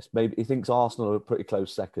like Forest. Maybe he thinks Arsenal are a pretty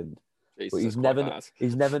close second. Jesus, but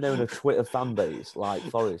he's never known a Twitter fan base like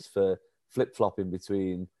Forest for flip-flopping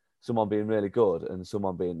between someone being really good and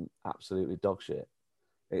someone being absolutely dog shit.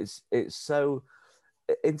 It's so...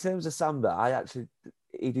 In terms of Samba,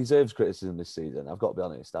 he deserves criticism this season. I've got to be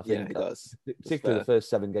honest. I think he does. Particularly the first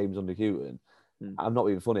 7 games under Houghton. I'm not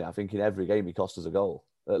even funny. I think in every game he cost us a goal,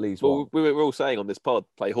 at least one. We were all saying on this pod,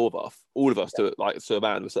 play Horvath. All of us, to a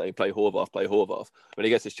man, were saying, play Horvath. When he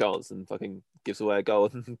gets his chance and fucking gives away a goal,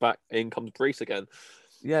 and back in comes Brice again.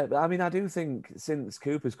 Yeah, but I mean, I do think since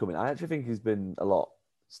Cooper's come in, I actually think he's been a lot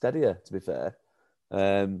steadier, to be fair.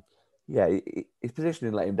 His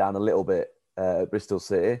positioning let him down a little bit at Bristol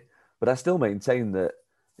City, but I still maintain that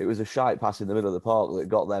it was a shite pass in the middle of the park that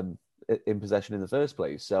got them in possession in the first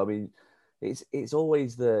place. So, I mean, it's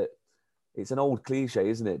always it's an old cliche,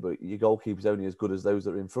 isn't it? But your goalkeeper's only as good as those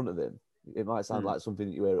that are in front of him. It might sound like something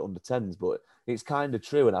that you hear at under 10s, but it's kind of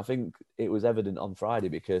true. And I think it was evident on Friday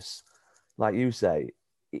because, like you say,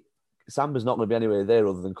 Samba's not going to be anywhere there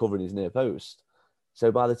other than covering his near post.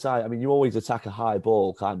 So by the time, I mean, you always attack a high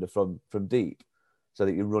ball kind of from deep, so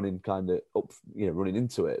that you're running kind of up, running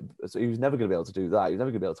into it. So he was never going to be able to do that. He was never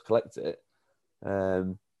going to be able to collect it.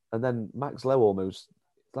 And then Max Lowe almost,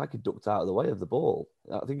 it's like he ducked out of the way of the ball.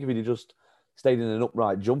 I think if he'd just stayed in an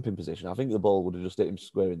upright jumping position, I think the ball would have just hit him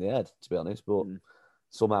square in the head, to be honest. But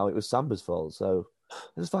somehow it was Samba's fault. So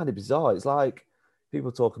I just find it bizarre. It's like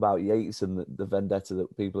people talk about Yates and the vendetta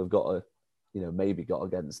that people have got maybe got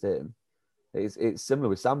against him. It's similar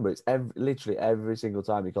with Samba. It's literally every single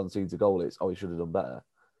time he concedes a goal, it's, he should have done better.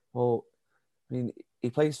 Well, I mean, he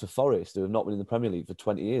plays for Forest, who have not been in the Premier League for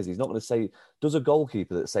 20 years. He's not going to say, does a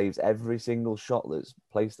goalkeeper that saves every single shot that's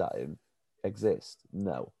placed at him exist?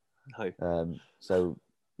 No. So,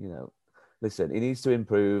 listen, he needs to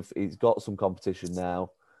improve. He's got some competition now.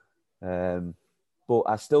 But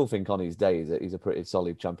I still think on his day he's a pretty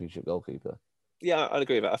solid Championship goalkeeper. Yeah, I'd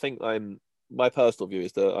agree with that. I think my personal view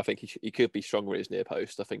is that I think he could be stronger at his near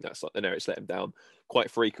post. I think that's an area it's let him down quite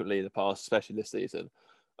frequently in the past, especially this season.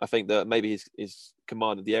 I think that maybe his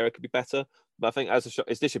command of the area could be better, but I think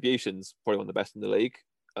his distribution's probably one of the best in the league.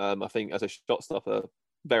 I think as a shot stopper,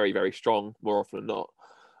 very, very strong more often than not.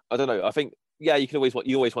 I don't know. I think you always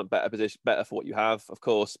want better for what you have, of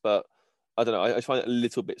course, but I don't know. I find it a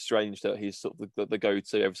little bit strange that he's sort of the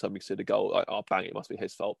go-to every time we see the goal. Like, bang, it must be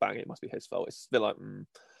his fault. Bang, it must be his fault. It's a bit like, I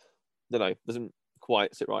don't know, doesn't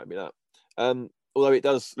quite sit right with me that. Although it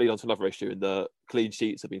does lead on to another issue, and the clean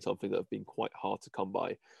sheets have been something that have been quite hard to come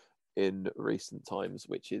by in recent times,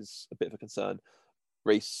 which is a bit of a concern.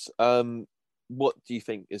 Reese, what do you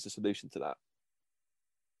think is the solution to that?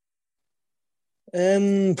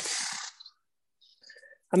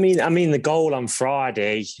 I mean, the goal on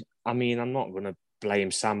Friday. I mean, I'm not going to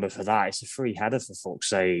blame Samba for that. It's a free header, for fuck's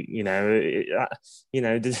sake. You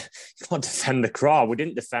can't defend the crowd. We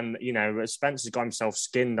didn't defend. Spencer's got himself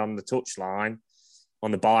skinned on the touchline,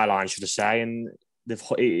 on the byline, should I say, and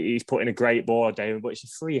he's put in a great ball, David. But it's a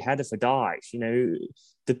free header for Dykes.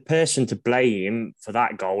 The person to blame for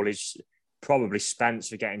that goal is probably Spence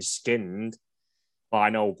for getting skinned by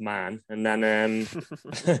an old man, and then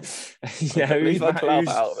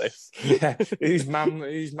whose man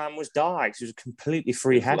was Dykes. It was a completely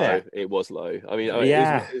free header. It was low. I mean,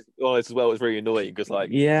 it was as well. It was really annoying because, my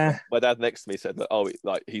dad next to me said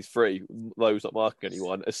that, he's free. Lowe's not marking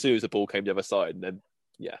anyone. As soon as the ball came the other side, and then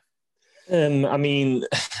I mean,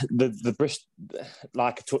 the Bristol,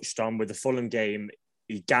 like I touched on with the Fulham game,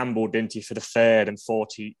 he gambled, didn't he, for the third and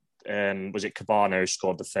 40. Was it Cabano who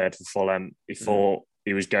scored the third for Fulham? He thought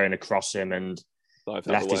he was going across him and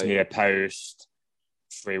left his near post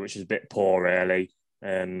free, which is a bit poor, really.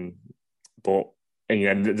 But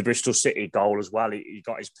the Bristol City goal as well, he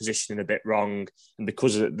got his positioning a bit wrong, and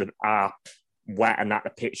because of how wet and that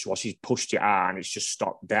the pitch was, he's pushed it out and it's just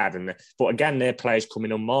stopped dead. But again, their players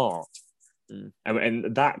coming unmarked,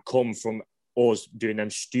 and that come from us doing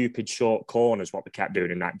them stupid short corners, what we kept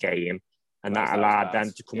doing in that game. And that allowed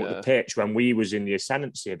them to come up the pitch when we was in the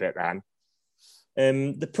ascendancy a bit then.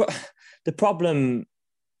 The problem,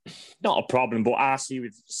 not a problem, but I see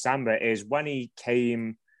with Samba is when he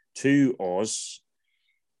came to us,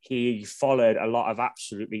 he followed a lot of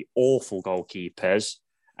absolutely awful goalkeepers.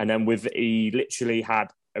 And then he literally had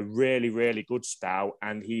a really, really good spell,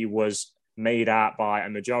 and he was made out by a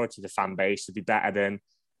majority of the fan base to be better than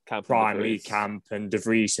Prime League Camp and De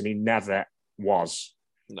Vries, and he never was.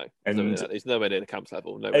 No, and he's nowhere near the Camp's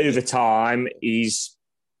level. Over time, he's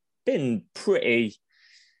been pretty.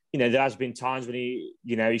 There has been times when he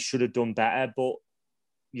should have done better, but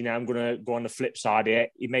I'm going to go on the flip side here.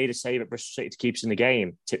 He made a save at Bristol City to keep us in the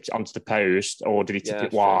game, tipped it onto the post, or did he tip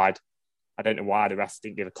it wide? I don't know why the ref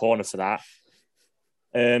didn't give a corner for that.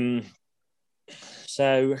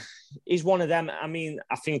 So he's one of them. I mean,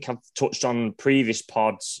 I think I've touched on previous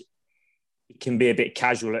pods. He can be a bit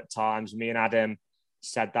casual at times. Me and Adam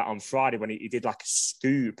said that on Friday when he did like a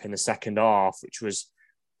scoop in the second half, which was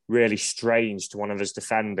really strange to one of his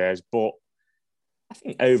defenders. But I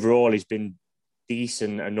think overall he's been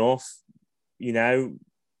decent enough.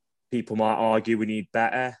 People might argue we need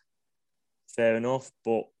better. Fair enough.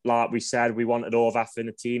 But like we said, we wanted Orvath in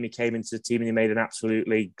the team. He came into the team and he made an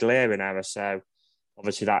absolutely glaring error. So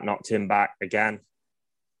obviously that knocked him back again.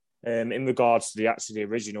 In regards to the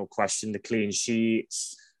original question, the clean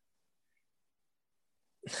sheets,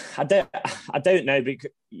 I don't know,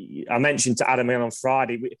 because I mentioned to Adam on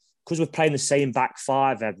Friday, because we're playing the same back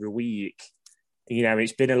five every week,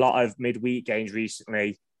 it's been a lot of midweek games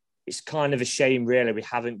recently. It's kind of a shame, really, we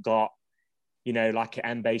haven't got, like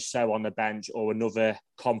an Mbe So on the bench or another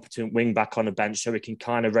competent wing back on the bench so we can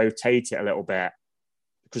kind of rotate it a little bit,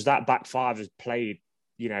 because that back five has played,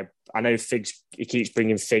 I know he keeps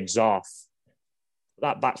bringing Figs off.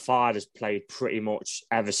 That back five has played pretty much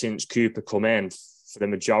ever since Cooper come in, for the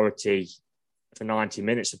majority for 90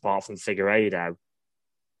 minutes, apart from Figueiredo.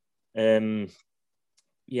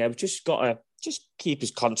 We've just got to keep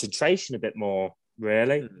his concentration a bit more,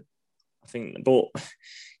 really. I think, but,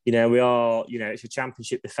 we are, it's a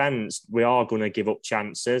Championship defence. We are going to give up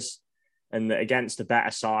chances. and against the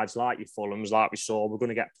better sides like your Fulhams, like we saw, we're going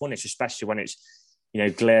to get punished, especially when it's,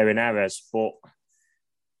 glaring errors. But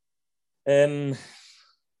I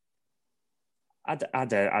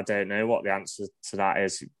don't know what the answer to that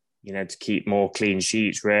is. To keep more clean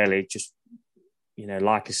sheets, really. Just,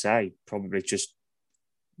 like I say, probably just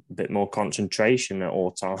a bit more concentration at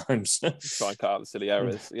all times. Try and cut out the silly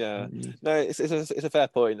errors. Yeah, no, it's a fair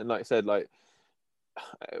point. And like I said, like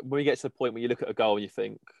when you get to the point where you look at a goal and you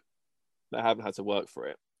think they haven't had to work for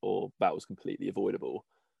it, or that was completely avoidable,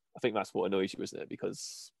 I think that's what annoys you, isn't it?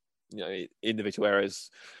 Because individual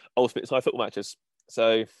errors ultimately decide football matches.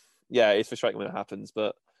 So yeah, it's frustrating when it happens,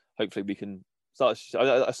 but hopefully we can start.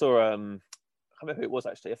 I saw I can't remember who it was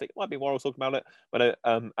actually. I think it might be Worrell talking about it. When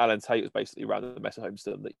Alan Tate was basically around the mess at home to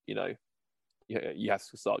them that you have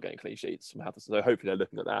to start getting clean sheets. So hopefully they're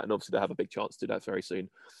looking at that, and obviously they have a big chance to do that very soon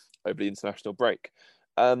over the international break.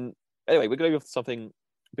 Anyway, we're going to go off to something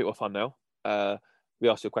a bit more fun now. We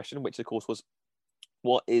asked you a question, which of course was,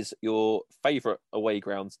 what is your favourite away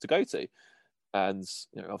ground to go to? And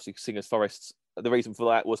obviously, seeing as Forest, the reason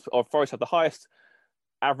for that was Forest had the highest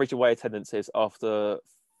average away attendances after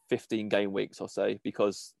 15 game weeks, I'll say,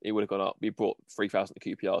 because it would have gone up. We brought 3,000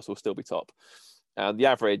 to QPR, so we'll still be top. And the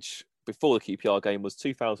average before the QPR game was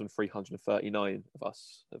 2,339 of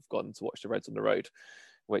us have gone to watch the Reds on the road,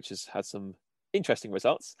 which has had some interesting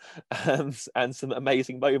results and some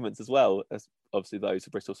amazing moments as well, as obviously those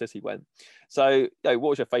of Bristol City went. So, what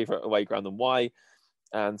was your favourite away ground and why?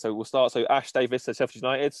 And so we'll start. So Ash Davis says Sheffield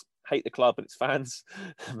United, hate the club and its fans,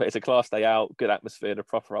 but it's a class day out, good atmosphere in a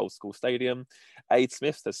proper old school stadium. Aid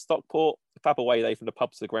Smith says Stockport, fab away day from the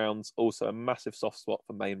pub to the grounds, also a massive soft spot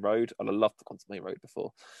for Main Road. I'd have loved to come to Main Road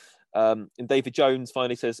before. And David Jones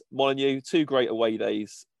finally says Molineux, 2 great away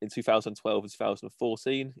days in 2012 and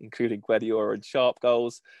 2014, including Guardiola and Sharp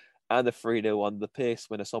goals, and the 3-0 under the Pierce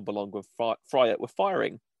when Assombalonga and Fryatt were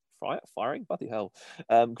firing. Firing? Bloody hell.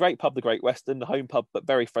 Great pub, the Great Western, the home pub, but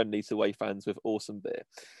very friendly to away fans with awesome beer.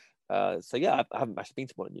 So yeah, I haven't actually been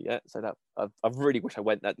to Molineux yet, so that I really wish I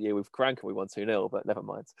went that year with Crank and we won 2-0, but never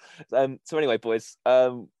mind. So anyway, boys,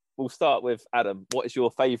 we'll start with Adam. What is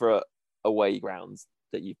your favourite away grounds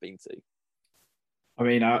that you've been to? I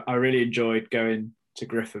mean, I really enjoyed going to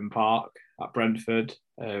Griffin Park at Brentford.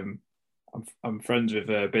 I'm friends with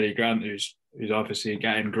Billy Grant, who's obviously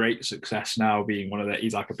getting great success now, being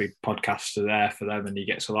he's like a big podcaster there for them, and he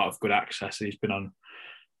gets a lot of good access. He's been on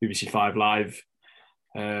BBC 5 Live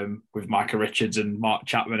with Micah Richards and Mark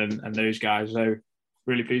Chapman and those guys. So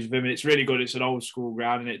really pleased with him. And it's really good. It's an old school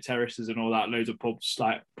ground, and it terraces and all that. Loads of pubs,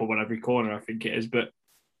 like pub on every corner, I think it is. But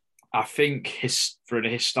I think for an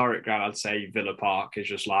historic ground, I'd say Villa Park is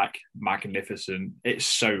just like magnificent. It's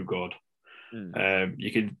so good.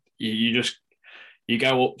 You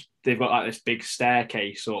go up, they've got like this big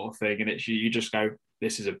staircase sort of thing, and you just go,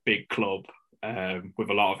 this is a big club with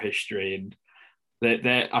a lot of history, and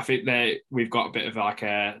I think we've got a bit of like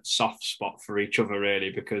a soft spot for each other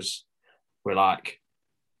really, because we're like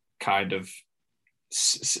kind of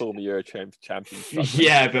former Euro champions.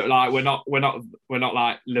 Yeah, but like we're not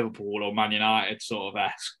like Liverpool or Man United sort of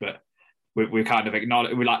esque, but we kind of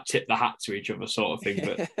acknowledge, we like tip the hat to each other sort of thing.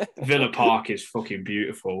 But Villa Park is fucking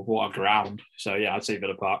beautiful. What a ground. So yeah, I'd say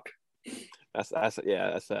Villa Park. I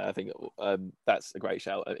think that's a great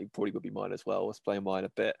shout. It probably would be mine as well. Let's play mine a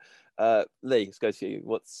bit. Lee, let's go to you.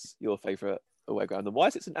 What's your favourite away ground, and why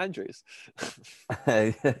is it St Andrews?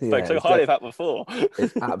 Spoke so highly of that before.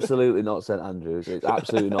 It's absolutely not St Andrews. It's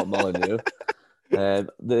absolutely not Molineux.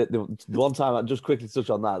 The one time, I just quickly touch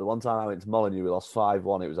on that. The one time I went to Molineux, we lost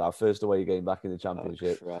 5-1. It was our first away game back in the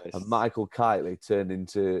Championship, and Michael Kitely turned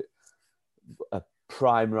into a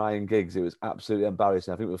prime Ryan Giggs. It was absolutely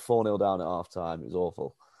embarrassing. I think we were 4-0 down at half time. It was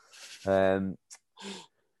awful.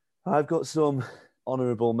 I've got some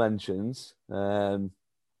honourable mentions.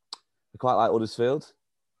 I quite like Huddersfield.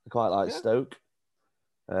 I quite like Stoke.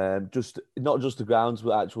 Just not just the grounds,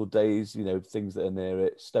 but actual days, things that are near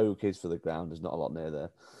it. Stoke is for the ground. There's not a lot near there.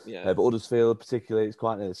 Yeah. But Huddersfield, particularly, it's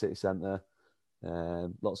quite near the city centre.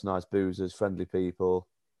 Lots of nice boozers, friendly people.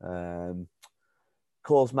 Of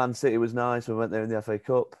course, Man City was nice. We went there in the FA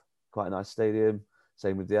Cup. Quite a nice stadium.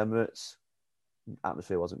 Same with the Emirates.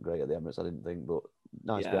 Atmosphere wasn't great at the Emirates, I didn't think, but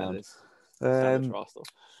nice ground.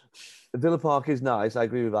 Villa Park is nice. I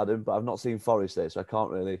agree with Adam, but I've not seen Forest there, so I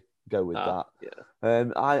can't really go with that.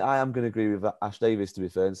 Yeah. I am going to agree with Ash Davis, to be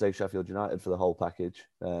fair, and say Sheffield United for the whole package.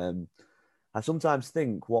 I sometimes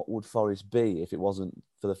think, what would Forest be if it wasn't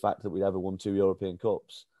for the fact that we'd ever won 2 European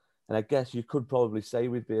Cups? And I guess you could probably say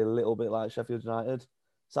we'd be a little bit like Sheffield United.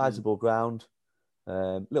 Sizable ground,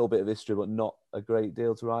 little bit of history, but not a great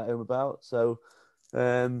deal to write home about. So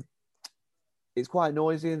it's quite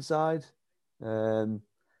noisy inside.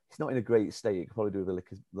 It's not in a great state. It could probably do with a lick.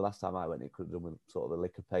 The last time I went, it could have done with sort of a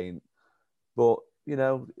lick of paint. But, you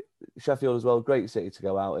know, Sheffield as well, great city to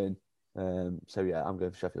go out in. So, yeah, I'm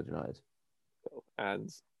going for Sheffield United. And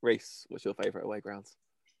Reece, what's your favourite away grounds?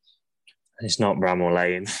 It's not Bramall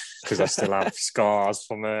Lane because I still have scars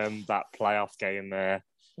from that playoff game there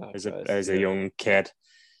as a young kid.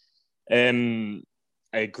 I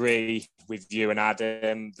agree with you and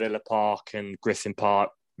Adam. Villa Park and Griffin Park,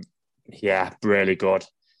 yeah, really good.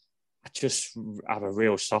 I just have a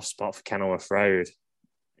real soft spot for Kenilworth Road.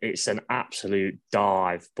 It's an absolute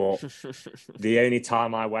dive, but the only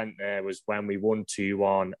time I went there was when we won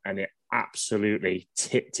 2-1 and it absolutely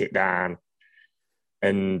tipped it down.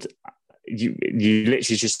 And you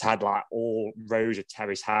literally just had like all rows of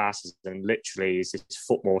terrace houses and literally is this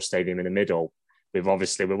football stadium in the middle. We've all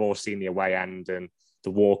seen the away end and the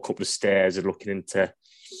walk up the stairs and looking into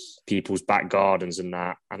people's back gardens and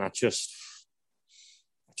that. And I just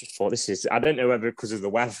thought I don't know whether because of the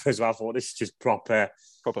weather as well, I thought this is just proper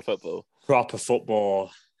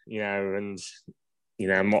football, you know, and, you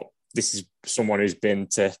know, this is someone who's been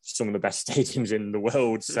to some of the best stadiums in the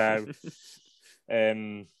world. So,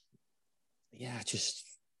 yeah, I just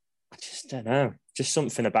don't know. Just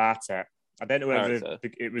something about it. I don't know whether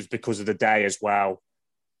it was because of the day as well.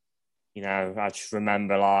 You know, I just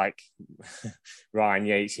remember like Ryan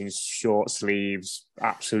Yates in short sleeves,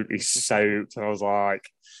 absolutely soaked. I was like,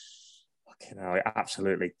 you know, it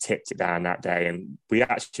absolutely tipped it down that day. And we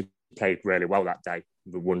actually played really well that day.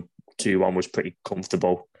 The 1-2-1 was pretty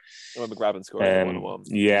comfortable. I remember Graben scoring 1-1.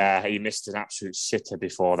 Yeah, he missed an absolute sitter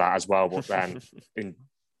before that as well. But then in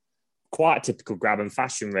quite a typical Graben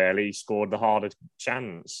fashion, really, he scored the harder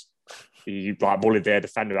chance. He like bullied their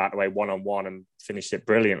defender out of the way 1-on-1 and finished it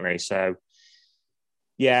brilliantly. So,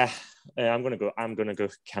 yeah, I'm gonna go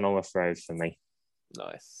Kenilworth Road for me.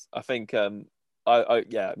 Nice. I think mine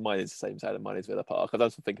is the same side. Mine is Villa Park. I've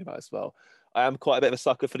done some thinking about it as well. I am quite a bit of a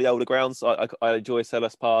sucker for the older grounds. I enjoy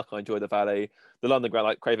Selhurst Park. I enjoy the Valley, the London ground,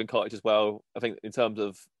 like Craven Cottage as well. I think in terms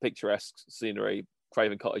of picturesque scenery,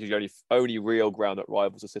 Craven Cottage is the only real ground that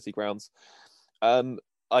rivals the City grounds.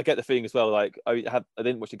 I get the feeling as well, like I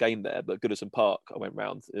didn't watch the game there, but Goodison Park, I went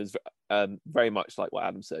round. It was very much like what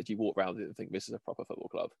Adam said. You walk around it and think this is a proper football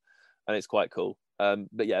club, and it's quite cool.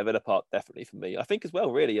 But yeah, Villa Park definitely for me. I think as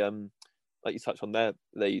well, really, like you touched on there,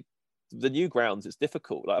 the new grounds, it's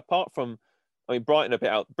difficult. Like apart from, I mean, Brighton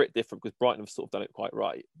a bit different because Brighton have sort of done it quite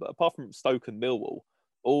right. But apart from Stoke and Millwall,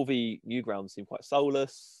 all the new grounds seem quite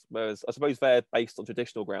soulless. Whereas I suppose they're based on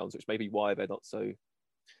traditional grounds, which may be why they're not so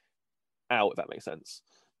out, if that makes sense.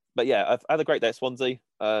 But yeah, I've had a great day at Swansea.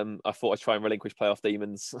 I thought I'd try and relinquish playoff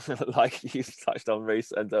demons, like you touched on,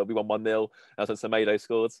 Reece, and we won 1-0. That's when Semedo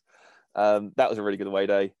scored. That was a really good away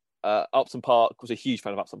day. Upton Park, was a huge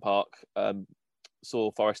fan of Upton Park.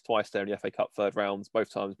 Saw Forest twice there in the FA Cup third rounds.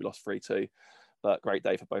 Both times we lost 3-2, but great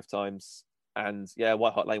day for both times. And yeah,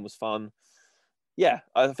 White Hart Lane was fun. Yeah,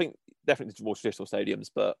 I think definitely more traditional stadiums,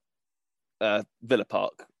 but Villa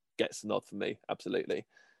Park gets the nod for me, absolutely.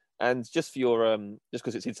 And just for your, just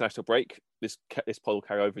because it's international break, this poll will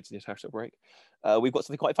carry over to the international break. We've got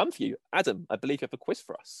something quite fun for you, Adam. I believe you have a quiz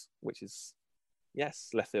for us, which is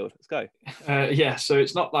left field. Let's go. Yeah, so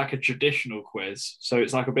it's not like a traditional quiz. So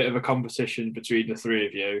it's like a bit of a competition between the three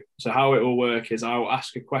of you. So how it will work is I will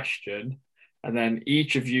ask a question, and then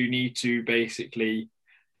each of you need to basically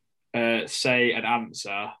say an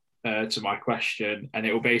answer to my question, and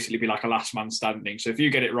it will basically be like a last man standing. So if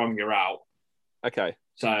you get it wrong, you're out. Okay.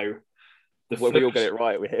 So we all get it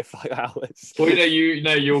right, we're here for 5 hours. Well,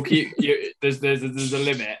 you'll keep. There's a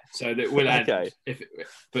limit, so that will end. Okay.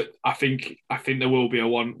 But I think there will be a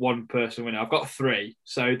one person winner. I've got 3.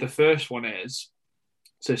 So the first one is,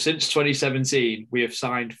 so since 2017 we have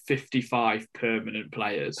signed 55 permanent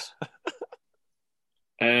players.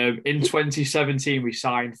 In 2017 we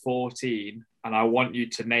signed 14, and I want you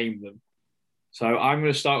to name them. So I'm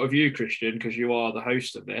going to start with you, Christian, because you are the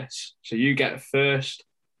host of this. So you get a first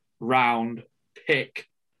round pick.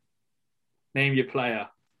 Name your player.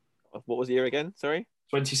 What was the year again? Sorry?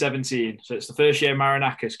 2017. So it's the first year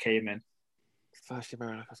Marinakis came in. First year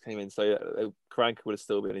Marinakis came in. So Karanka would have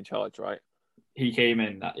still been in charge, right? He came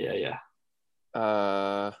in that year, yeah.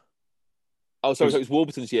 So it was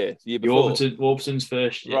Warburton's year, the year before. Warburton's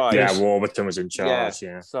first year. Right. Yeah, Warburton was in charge,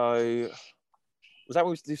 yeah. So was that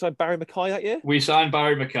when we signed Barry Mackay that year? We signed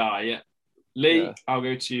Barry Mackay, yeah. Lee, I'll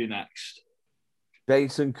go to you next.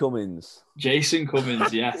 Jason Cummins,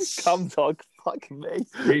 yes. Come, dog. Fuck me.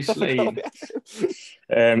 Reece Lane.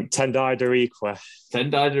 Tendai Darikwa.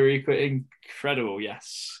 Incredible,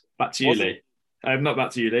 yes. Back to you, Lee. Not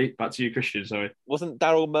back to you, Lee. Back to you, Christian. Sorry. Wasn't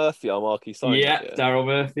Daryl Murphy our marquee signing? Yeah, Daryl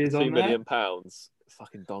Murphy's on £2 there. million.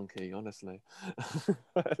 Fucking donkey, honestly. Go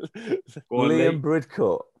on, Liam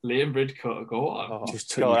Bridcut. Liam Bridcut. Go on. Oh,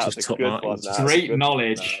 Just God, took- that's just a took good my- one. just That's a Great good one,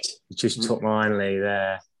 knowledge. that. You just took mine, Lee,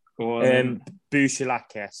 there. Go on.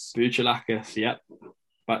 Bouchalakis. Bouchalakis. Yep.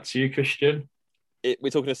 Back to you, Christian. We're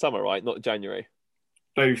talking of summer, right? Not January.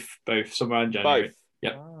 Both. Somewhere in January. Both.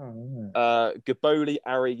 Yep. Gaboli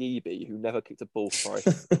Ariyibi, who never kicked a ball for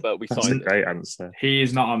us, but we That's a signed him. great answer. He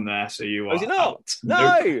is not on there, so you are. Oh, is he not? out.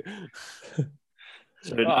 No! Nope.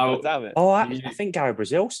 So now, damn it. Oh, I think Gary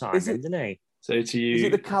Brazil signed Is it- him, didn't he? so to you. Is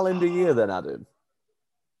it the calendar year then, Adam?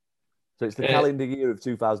 So it's the calendar year of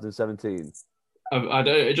 2017. I don't.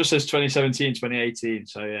 It just says 2017, 2018.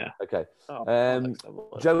 So yeah. Okay. Oh, Um, thanks so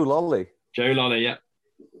much. Joe Lolly. Joe Lolly. Yep.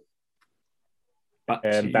 Back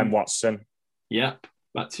to Ben you. Watson. Yep.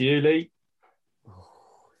 Back to you, Lee.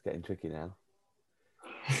 It's getting tricky now.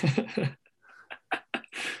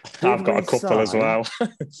 I've got a couple as well.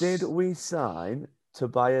 Did we sign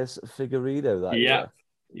Tobias Figueiredo that year?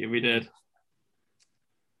 Yeah, we did.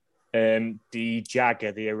 The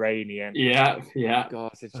Jagger, the Iranian. Yeah.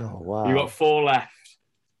 God, it's a Oh, joke. wow. You got 4 left.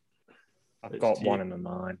 I've got one in my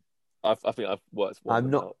mind. I think I've worked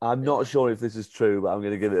one. I'm not sure if this is true, but I'm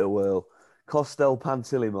going to give it a whirl. Costel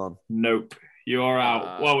Pantilimon. Nope. You are out.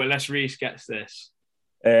 Ah. Well, unless Reese gets this.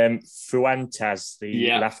 Fuentes,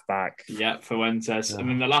 the left back. Yeah, Fuentes. Oh, and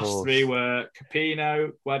then the of last course. 3 were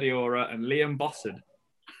Capino, Guadiora, and Liam Bosson.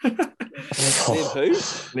 Liam who?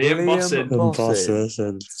 Liam Bosson.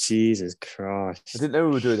 Bosson. Jesus I Christ. didn't know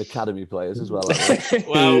we were doing academy players as well. Like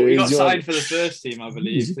Well, he got He's signed for the first team, I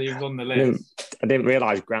believe. So he was on the list. I didn't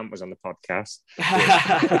realise Grant was on the podcast.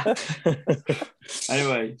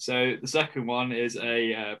 Anyway, so the second one is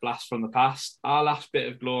a blast from the past. Our last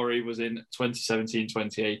bit of glory was in 2017,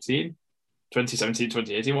 2018. 2017,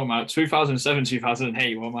 2018, what am I? 2007,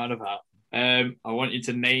 2008, what am I about? I want you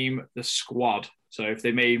to name the squad. So if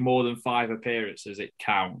they made more than 5 appearances, it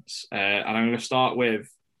counts. And I'm going to start with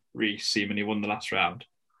Reese, seeming he won the last round.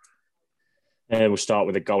 We'll start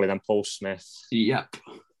with a goalie, then Paul Smith. Yep.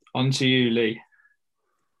 On to you, Lee.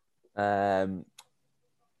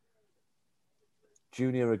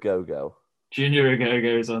 Junior Agogo. Junior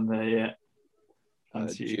Agogo is on there, yeah. On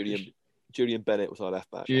to you. Julian Bennett was our left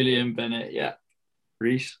back. Julian Bennett, yeah.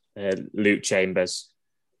 Reese. Luke Chambers.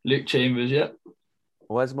 Luke Chambers, yeah.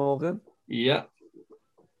 Wes Morgan. Yeah.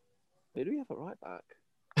 Who do we have at right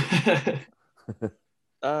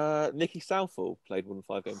back? Nicky Southall played 1 in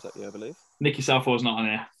 5 games that year, I believe. Nicky Southall's not on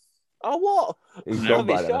here. Oh, what? He's No. gone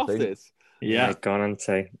by then, I think. Shafted. Yeah. Gone,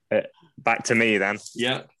 auntie. Back to me then.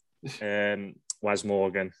 Yeah. Wes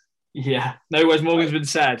Morgan. Yeah. No, Wes Morgan's been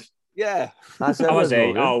said. Yeah. I said Oh, was Wes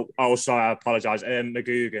he? Morgan. Oh, sorry, I apologise.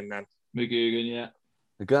 McGugan then. McGugan, yeah.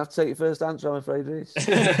 You're going to have to take your first answer, I'm afraid, Reese.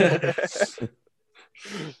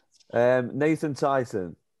 Nathan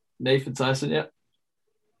Tyson. Nathan Tyson, yeah.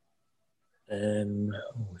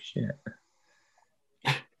 Oh shit.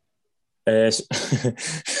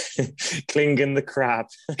 Klingon the Crab.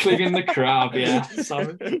 Clinging the crab, yeah.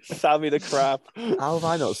 Sammy the Crab. How have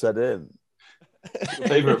I not said him?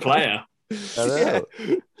 Favourite player. I know.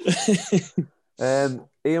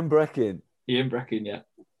 Ian Breckin. Ian Breckin, yeah.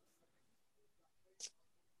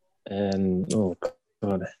 Oh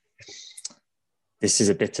god. This is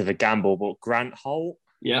a bit of a gamble, but Grant Holt.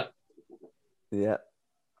 Yeah. Yeah.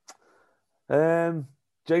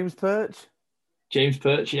 James Perch. James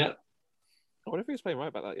Perch, yeah. I wonder if he was playing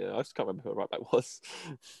right back that year. I just can't remember who a right back was.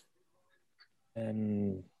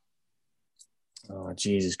 Oh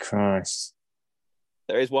Jesus Christ.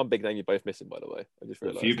 There is one big name you're both missing, by the way. I just A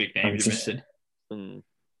realised. few big names you're missing.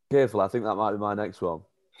 Careful, I think that might be my next one.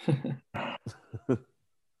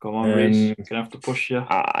 Come on, Reese. You're going to have to push you.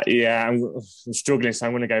 Yeah, I'm struggling, so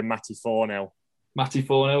I'm going to go Matty 4-0. Matty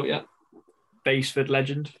Fornell, yeah. Baseford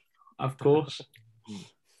legend, of course. I'll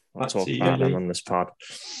Back talk to you, about them Lee. on this pod.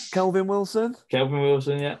 Kelvin Wilson. Kelvin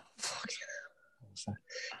Wilson, yeah.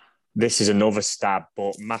 This is another stab,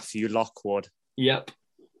 but Matthew Lockwood. Yep.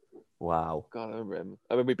 Wow. God, I remember him.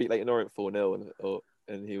 I remember we beat Leighton Orient 4-0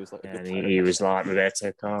 and he was like... And he was like, we're there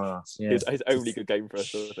to cast. Yeah. His only good game for us,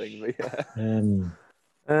 sort of thing. But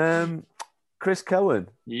yeah. Chris Cohen.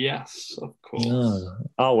 Yes, of course.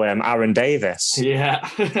 Aaron Davis. Yeah.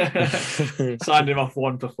 Signed him off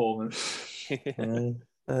one performance. God.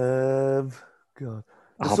 The I've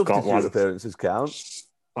got substitute one. appearances count.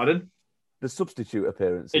 Pardon? The substitute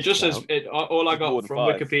appearances. It just says, count. all I got More than from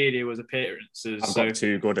 5. Wikipedia was appearances. I've got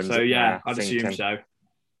 2 good ones. So yeah, I'd assume so.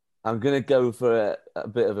 I'm going to go for a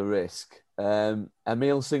bit of a risk.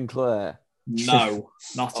 Emile Sinclair. No,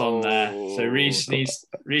 not on there. So Oh. Reese,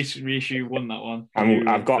 you won that one.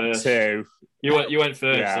 I've got first. 2. You went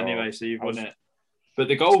first Yeah, anyway, so you've I won was- it. But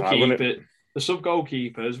the sub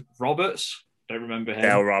goalkeepers, Roberts, don't remember him.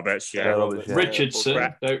 Dale Roberts, yeah. Dale Roberts, yeah. Richardson,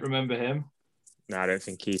 Brett. don't remember him. No, I don't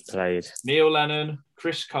think he played. Neil Lennon,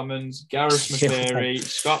 Chris Cummins, Gareth McCleary,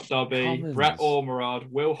 Scott Dobby, Cummins. Brett Ormerod,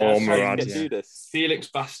 Will Ormerod, Hoskins, yeah. Judas. Felix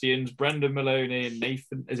Bastians, Brendan Maloney, and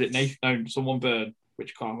Nathan. Is it Nathan? No, someone Byrne,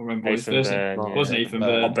 which I can't remember his Nathan first name. Byrne, It was yeah. Nathan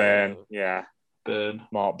Mark Byrne. Byrne, yeah. Byrne.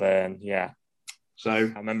 Mark Byrne, yeah. So I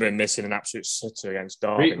remember him missing an absolute sitter against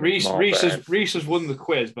Derby. Reese Mark Byrne. has won the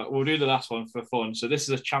quiz, but we'll do the last one for fun. So this is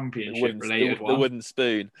a championship related The one. wooden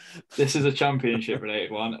spoon. This is a championship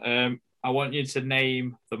related one. I want you to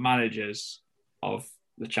name the managers of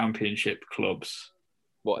the championship clubs.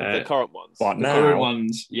 What, the current ones? What The now? current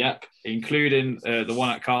ones, yep, including the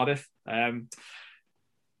one at Cardiff.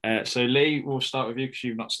 So Lee, we'll start with you because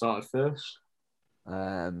you've not started first.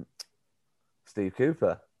 Steve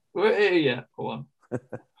Cooper. Well, yeah, go on.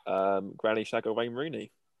 Granny Shagger, Wayne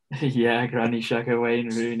Rooney. Yeah, Granny Xhaka, Wayne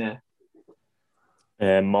Rooney.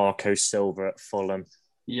 Marco Silva at Fulham.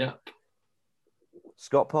 Yep.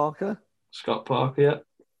 Scott Parker. Scott Parker,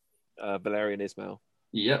 yep. Valerian Ismail.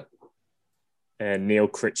 Yep. Neil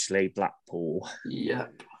Critchley, Blackpool.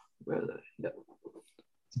 Yep. Yep.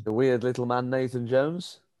 The weird little man, Nathan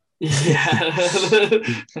Jones. Yeah.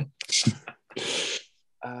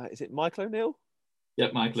 Is it Michael O'Neill?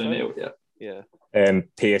 Yep, Michael O'Neill, yep. Yeah.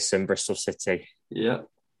 Pearson, Bristol City. Yep.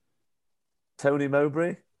 Tony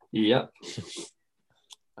Mowbray. Yep. Is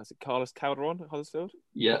it Carlos Calderon at Huddersfield?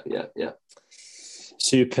 Yep, yep, yep.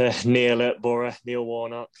 Super Neil at Borough, Neil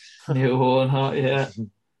Warnock. Neil Warnock, yeah.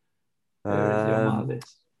 Where is he on my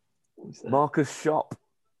list? Who's there? Marcus Shop.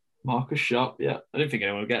 Marcus Shop, yeah. I didn't think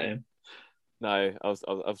anyone would get him. No, I was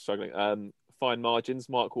struggling. Fine margins,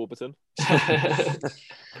 Mark Warburton.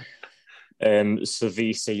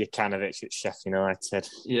 Savisa Jokanovic at Sheffield United.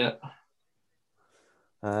 Yeah.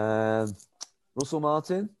 Russell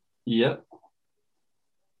Martin. Yep.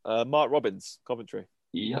 Mark Robbins, Coventry.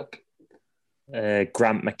 Yep.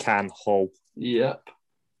 Grant McCann, Hull. Yep.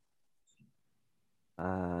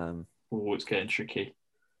 Um, Oh, it's getting tricky.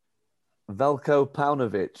 Velko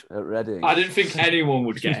Paunovic at Reading. I didn't think anyone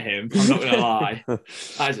would get him. I'm not going to lie.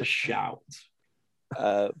 That is a shout.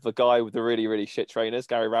 The guy with the really, really shit trainers,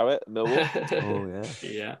 Gary Rowett at Millwall. Oh,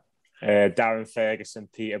 yeah. Yeah. Darren Ferguson,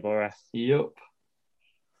 Peterborough. Yep.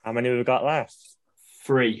 How many have we got left?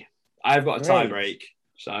 3. I've got a tie Great. break.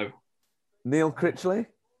 So, Neil Critchley.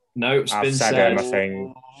 no, it's I've been said said. him, I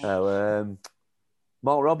think.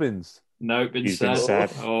 Mark Robbins. No, been He's said. been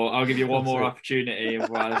said. Oh, I'll give you one more opportunity.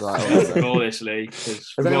 Otherwise, Right, I'll okay. call this, Lee. 'cause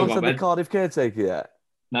Has we've all anyone got said the men. Cardiff caretaker yet?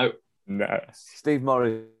 No. No. Steve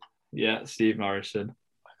Morris. Yeah, Steve Morrison.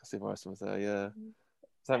 Steve Morrison was there, yeah.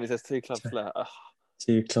 So that means there's 2 clubs left. Ugh.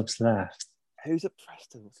 2 clubs left. Who's at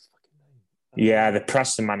Preston? What's his fucking name? Yeah, the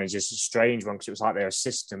Preston manager's a strange one because it was like their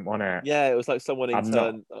assistant, wasn't it? Yeah, it was like someone I'm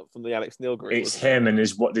intern from the Alex Neil group. It's wasn't it? him, and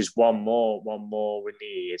there's one more we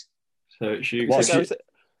need. So it's you. What's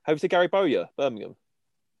Have you said Gary Bowyer, Birmingham?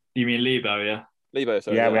 You mean Lebo, yeah? Lebo,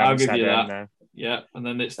 sorry. Yeah, we I'll haven't give said you him that. now. Yeah, and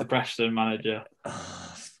then it's the Preston manager.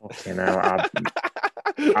 Oh, fucking hell!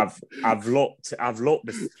 I've looked.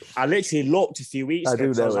 I literally looked a few weeks I ago. do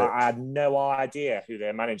 'Cause I was know like, it. I had no idea who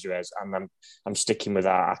their manager is, and I'm sticking with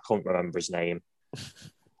that. I can't remember his name.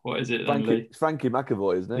 What is it then, Lee? Frankie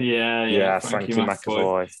McAvoy, isn't it? Yeah, Frankie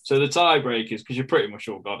McAvoy. So the tiebreakers, because you pretty much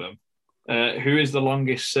all got them. Who is the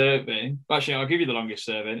longest serving? Actually, I'll give you the longest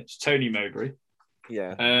serving. It's Tony Mowbray.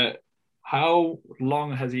 Yeah. How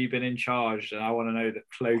long has he been in charge? And I want to know the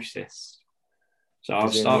closest. So I'll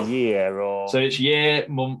Is it in start. a year or So it's year,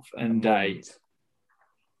 month, and day. month?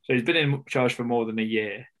 So he's been in charge for more than a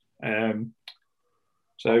year. I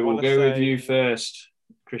So we'll wanna go with say- you first,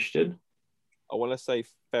 Christian. I want to say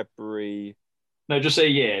February. No, just say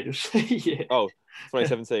year. Just say year. Oh,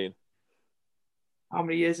 2017. How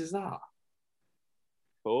many years is that?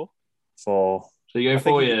 4. For So you go I think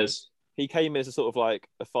 4 he- years. He came in as a sort of like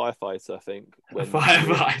a firefighter, I think. A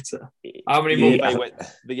firefighter. How many Yeah.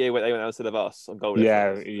 months? The year when they went out instead of us on goal yeah,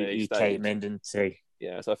 difference, and then he stayed. came in, didn't he?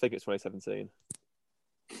 Yeah, so I think it's 2017.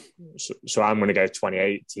 So I'm going to go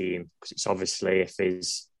 2018 because it's obviously if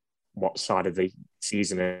he's what side of the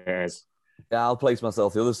season it is. Yeah, I'll place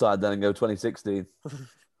myself the other side then and go 2016.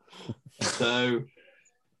 So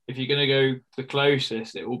if you're going to go the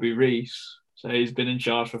closest, it will be Reese. So he's been in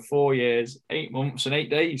charge for 4 years, 8 months, and 8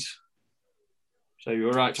 days. So you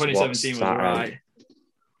were right. So 2017 was what's that, right.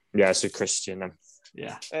 Yeah, so Christian then.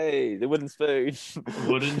 Yeah, Hey, the wooden spoon.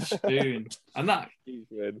 wooden spoon, and that Huge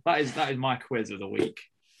win. is my quiz of the week.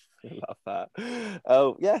 Love that.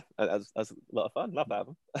 Oh yeah, that's a lot of fun. Love that.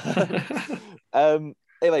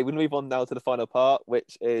 Anyway, we'll move on now to the final part,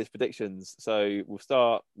 which is predictions. So we'll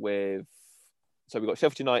start with. So we've got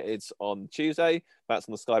Sheffield United on Tuesday. That's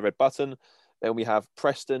on the Sky Red button. Then we have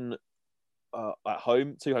Preston at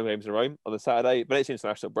home, 2 home games in a row on the Saturday, but it's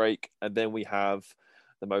international break. And then we have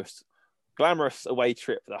the most glamorous away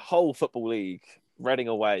trip for the whole Football League, Reading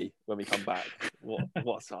away when we come back. What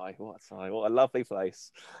a sight, what a sight. What a lovely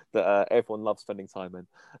place that everyone loves spending time in.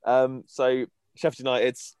 So Sheffield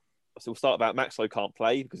United, so we'll start about Max Lowe can't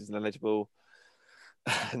play because he's ineligible.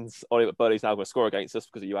 And Ollie McBurley's now going to score against us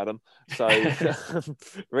because of you, Adam. So,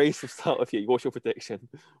 Reece, we'll start with you. What's your prediction?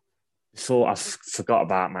 I forgot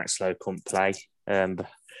about Max Lowe couldn't play.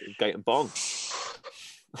 Gate and Bong.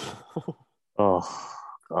 Oh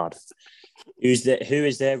God, who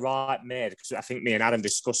is their right mid? Because I think me and Adam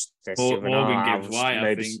discussed this. Morgan Gibbs White,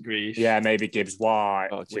 I think. Greece. Yeah, maybe Gibbs White.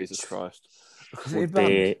 Oh Jesus Christ! Would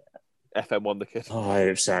be FM Wonder Kid. Oh, I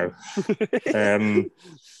hope so.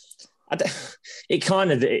 It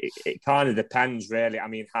kind of depends, really. I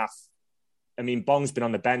mean, Bong's been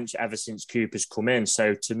on the bench ever since Cooper's come in.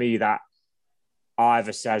 So to me, that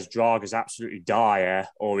either says Draga's absolutely dire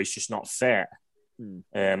or he's just not fit.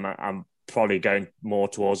 I'm probably going more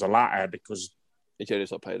towards the latter because he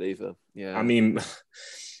just not played either. Yeah, I mean,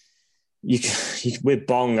 you with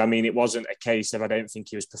Bong, I mean, it wasn't a case of I don't think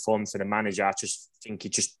he was performing for the manager. I just think he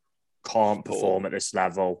just can't perform at this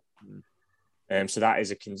level. So that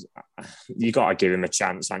is you got to give him a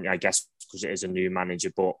chance, haven't you? I guess because it is a new manager,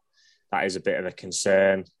 but that is a bit of a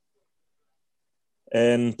concern.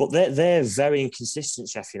 But they're very inconsistent,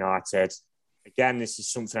 Sheffield United. Again, this is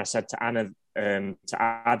something I said to Anna, to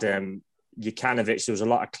Adam. Jukanovic, there was a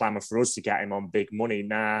lot of clamour for us to get him on big money.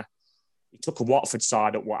 Nah, he took a Watford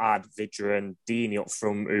side up what had Vidra and Deeney up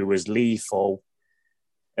front, who was lethal,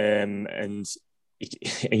 and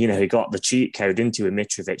he got the cheat code into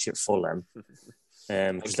Mitrovic at Fulham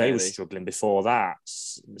because they were struggling before that.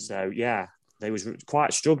 So yeah, they was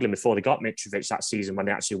quite struggling before they got Mitrovic that season when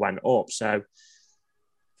they actually went up. So I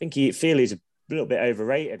think he's a little bit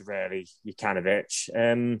overrated, really,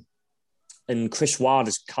 Jukanovic. And Chris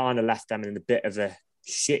Wilder's kind of left them in a bit of a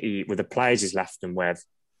shitty with the players he's left them with.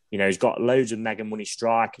 He's got loads of mega money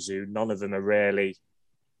strikers who none of them are really,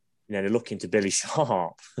 they're looking to Billy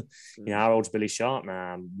Sharp. How old's Billy Sharp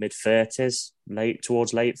now? Mid-30s,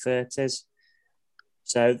 towards late 30s.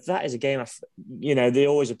 So that is a game, they're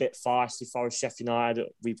always a bit feisty. Forest, Sheffield United,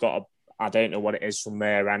 we've got I don't know what it is from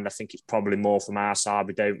their end. I think it's probably more from our side.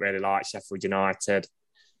 We don't really like Sheffield United.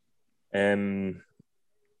 I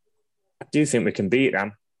do think we can beat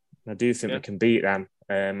them. I'm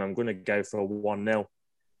going to go for a 1-0.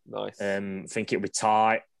 Nice. I think it'll be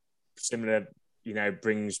tight. Similar,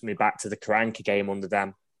 brings me back to the Karanka game under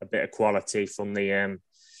them. A bit of quality from the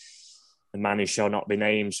man who shall not be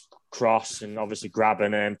named cross, and obviously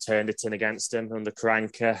grabbing turned it in against him under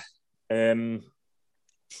Karanka.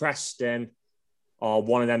 Preston are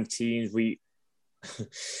one of them teams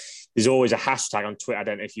there's always a hashtag on Twitter, I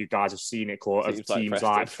don't know if you guys have seen it, called of teams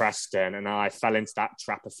like Preston, and I fell into that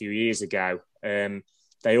trap a few years ago. They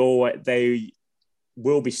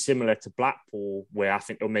will be similar to Blackpool, where I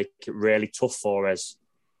think they'll make it really tough for us.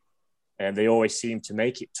 And they always seem to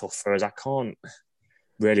make it tough for us. I can't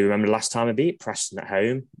really remember the last time I beat Preston at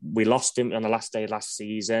home. We lost him on the last day of last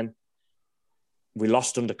season. We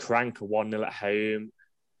lost under Karanka 1-0 at home.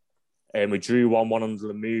 And we drew 1-1 under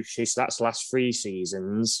Lamouchi. So that's the last 3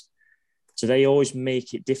 seasons. So they always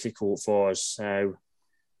make it difficult for us. So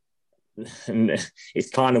and it's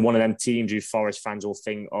kind of one of them teams who Forest fans will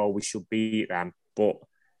think, oh, we should beat them.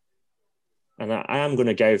 And I am going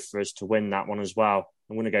to go for us to win that one as well.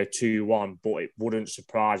 I'm going to go 2-1, but it wouldn't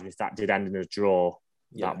surprise me if that did end in a draw,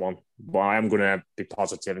 that one. But I am going to be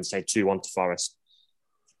positive and say 2-1 to Forest.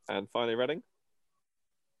 And finally, Reading?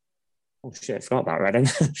 Oh, shit, I forgot about Reading.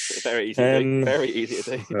 Very easy to do. Very easy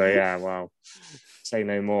to do. Yeah, well, say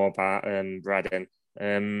no more about Reading.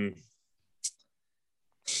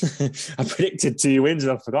 I predicted 2 wins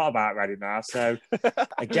and I forgot about Reading now. So,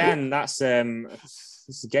 again, it's a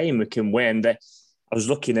game we can win. I was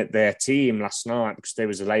looking at their team last night because there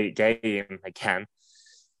was a late game again.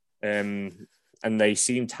 And they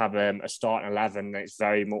seem to have a starting 11 that's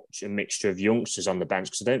very much a mixture of youngsters on the bench,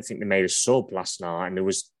 because I don't think they made a sub last night and there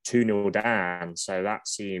was 2-0 down. So that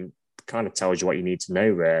kind of tells you what you need to know,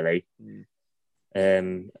 really.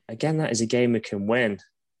 Again, that is a game we can win.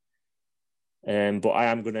 But I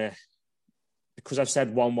am going to, because I've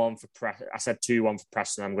said 1-1 I said 2-1 for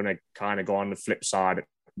Preston, I'm going to kind of go on the flip side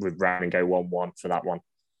with Reading and go 1-1 for that one.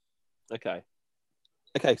 Okay,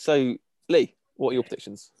 so Lee, what are your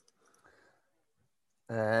predictions?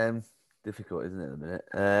 Difficult, isn't it, at the minute?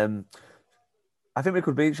 I think we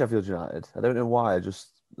could beat Sheffield United. I don't know why.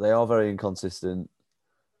 They are very inconsistent.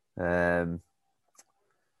 I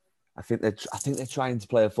think they're trying to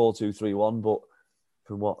play a 4-2-3-1, but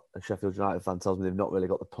from what a Sheffield United fan tells me, they've not really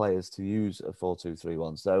got the players to use a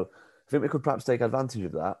 4-2-3-1. So I think we could perhaps take advantage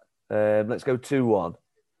of that. Let's go 2-1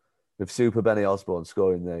 with Super Benny Osborne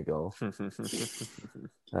scoring their goal.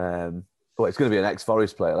 Well, it's going to be an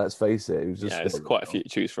ex-Forest player, let's face it. There's quite a few to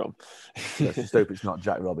choose from. Let's just hope it's not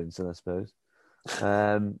Jack Robinson, I suppose.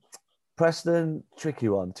 Preston, tricky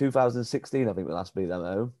one. 2016, I think we last beat them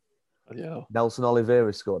at home. Yeah. Nelson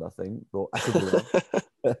Oliveira scored, I think, but I could be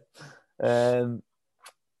wrong.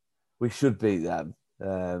 We should beat them.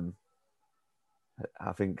 I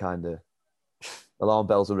think kind of alarm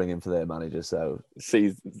bells are ringing for their manager. So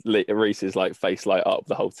see Reese's like face light up.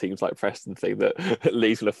 The whole team's like Preston thing that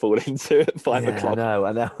Lee's gonna fall into at 5 o'clock.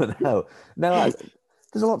 I know. No,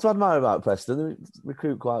 there's a lot to admire about Preston. They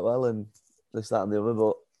recruit quite well and this, that, and the other.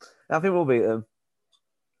 But I think we'll beat them.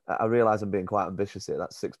 I realise I'm being quite ambitious here.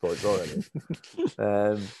 That's 6 points already.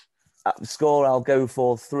 Score, I'll go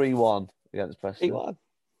for 3-1 against Preston. 3-1.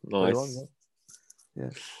 Nice. 3-1, yeah.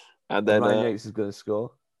 And then Ryan Yates is going to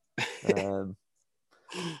score.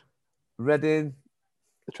 Reading.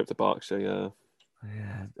 The trip to Berkshire, yeah.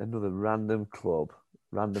 Yeah, another random club,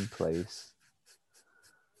 random place.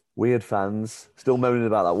 Weird fans. Still moaning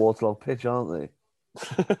about that waterlogged pitch, aren't they?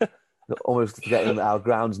 Almost forgetting that our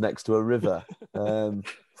ground's next to a river. I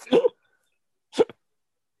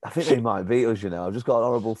think they might beat us, I've just got an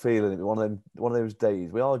horrible feeling. One of those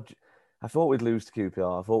days. I thought we'd lose to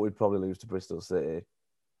QPR. I thought we'd probably lose to Bristol City.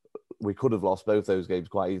 We could have lost both those games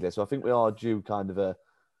quite easily. So I think we are due kind of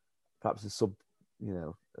perhaps a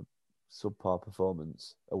subpar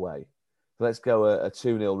performance away. So let's go a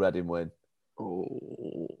 2-0 Reading win.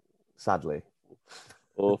 Oh, sadly.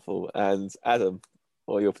 Awful. And Adam,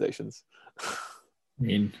 what are your predictions?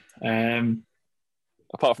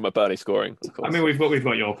 Apart from a Burnley scoring, of course. I mean, we've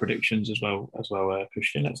got your predictions as well,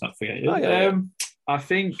 Christian. Let's not forget it. Oh, yeah. I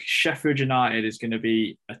think Sheffield United is going to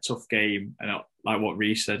be a tough game, and like what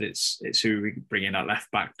Reece said, it's who we bring in at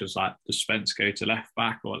left back. Does Spence go to left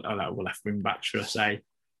back or left wing back, should I say?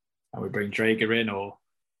 And we bring Drager in, or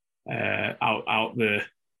out the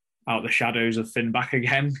shadows of Finn back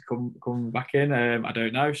again, come back in. I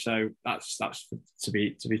don't know. So that's to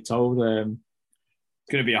be told.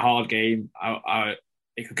 It's going to be a hard game.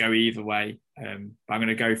 It could go either way. But I'm going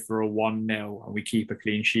to go for a 1-0 and we keep a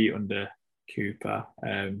clean sheet under Cooper.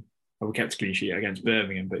 We kept a clean sheet against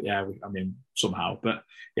Birmingham, but somehow. But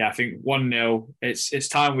yeah, I think 1-0. It's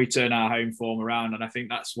time we turn our home form around, and I think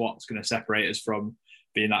that's what's going to separate us from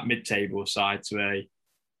being that mid-table side to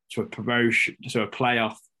a promotion, to a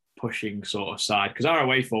playoff pushing sort of side. Because our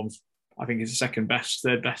away forms, I think, is the second best,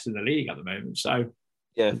 third best in the league at the moment. So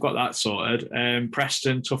yeah, we've got that sorted.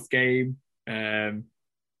 Preston, tough game.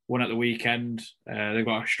 Won at the weekend. They've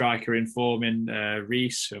got a striker in form in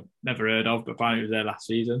Reece, who I've never heard of, but apparently was there last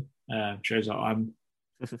season. Shows how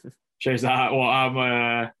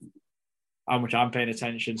much I'm paying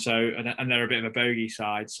attention. So, and they're a bit of a bogey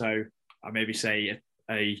side. So I maybe say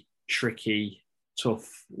a tricky, tough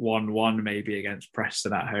 1-1 maybe against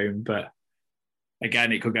Preston at home. But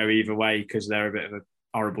again, it could go either way because they're a bit of a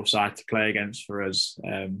horrible side to play against for us.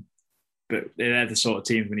 But they're the sort of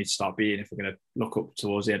teams we need to start beating if we're going to look up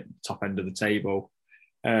towards the top end of the table.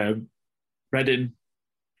 Reading,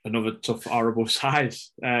 another tough, horrible side.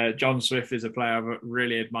 John Swift is a player I've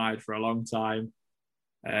really admired for a long time.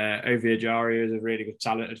 Ovie Ejaria is a really good,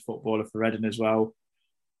 talented footballer for Reading as well.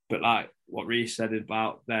 But like what Reece said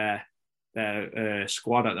about their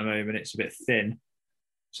squad at the moment, it's a bit thin.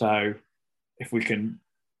 So if we can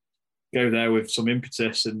go there with some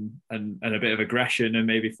impetus and a bit of aggression and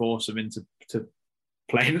maybe force them into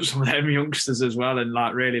playing some of them youngsters as well and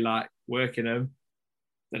really working them,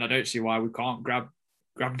 then I don't see why we can't grab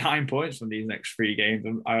 9 points from these next 3 games.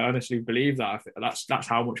 And I honestly believe that. That's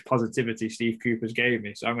how much positivity Steve Cooper's gave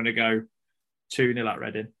me. So I'm going to go 2-0 at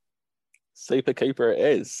Reading. Super Cooper it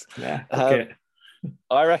is. Yeah.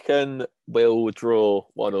 I reckon we'll draw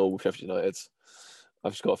 1-1 with Sheffield United.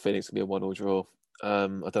 I've just got a feeling it's going to be a 1-1 draw. I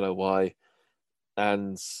don't know why.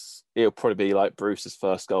 And it'll probably be like Bruce's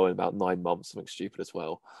first goal in about 9 months, something stupid as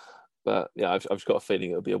well. But yeah, I've just got a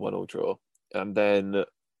feeling it'll be a 1-1 draw. And then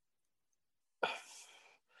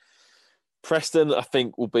Preston, I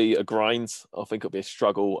think, will be a grind. I think it'll be a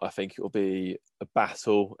struggle. I think it'll be a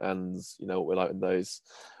battle. And you know what we're like in those.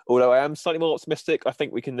 Although I am slightly more optimistic, I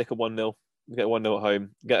think we can nick a 1-0. We get 1-0 at home,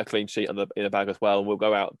 get a clean sheet in a bag as well, and we'll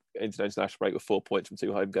go out into the international break with 4 points from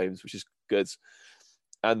 2 home games, which is good.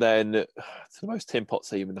 And then to the most tin pot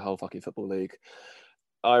team in the whole fucking football league.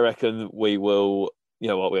 I reckon we will, you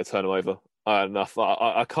know what, we'll turn them over. Enough.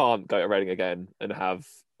 I can't go to Reading again and have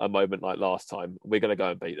a moment like last time. We're going to go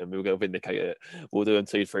and beat them. We're going to vindicate it. We'll do them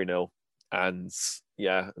 2-3-0. And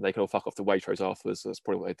yeah, they can all fuck off to Waitrose afterwards. That's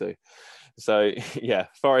probably what they do. So yeah,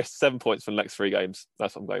 Forest 7 points from the next 3 games.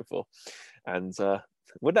 That's what I'm going for. And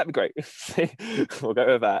wouldn't that be great? We'll go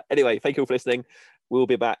with that. Anyway, thank you all for listening. We'll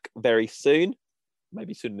be back very soon.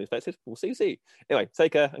 Maybe sooner than expected. We'll see. Anyway,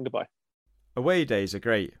 take care and goodbye. Away days are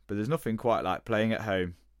great, but there's nothing quite like playing at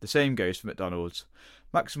home. The same goes for McDonald's.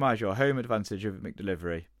 Maximise your home advantage with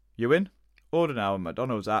McDelivery. You win? Order now on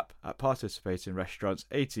McDonald's app at participating restaurants.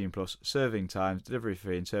 18+, serving times, delivery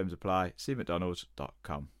fee and terms apply. See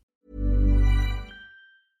mcdonalds.com.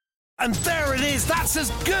 And there it is, that's as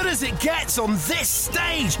good as it gets on this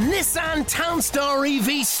stage. Nissan Townstar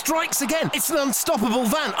EV strikes again. It's an unstoppable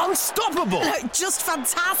van, unstoppable. No, just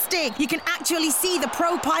fantastic. You can actually see the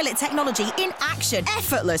ProPilot technology in action.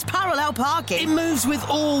 Effortless parallel It parking. moves with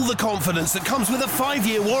all the confidence that comes with a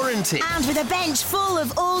 5-year warranty. And with a bench full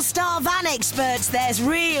of all-star van experts, there's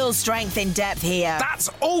real strength in depth here. That's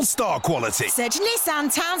all-star quality. Search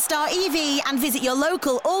Nissan Townstar EV and visit your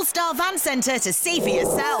local all-star van centre to see for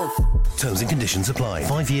yourself. Terms and conditions apply.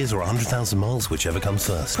 5 years or 100,000 miles, whichever comes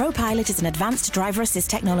first. ProPilot is an advanced driver assist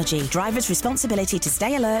technology. Driver's responsibility to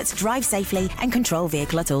stay alert, drive safely and control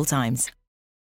vehicle at all times.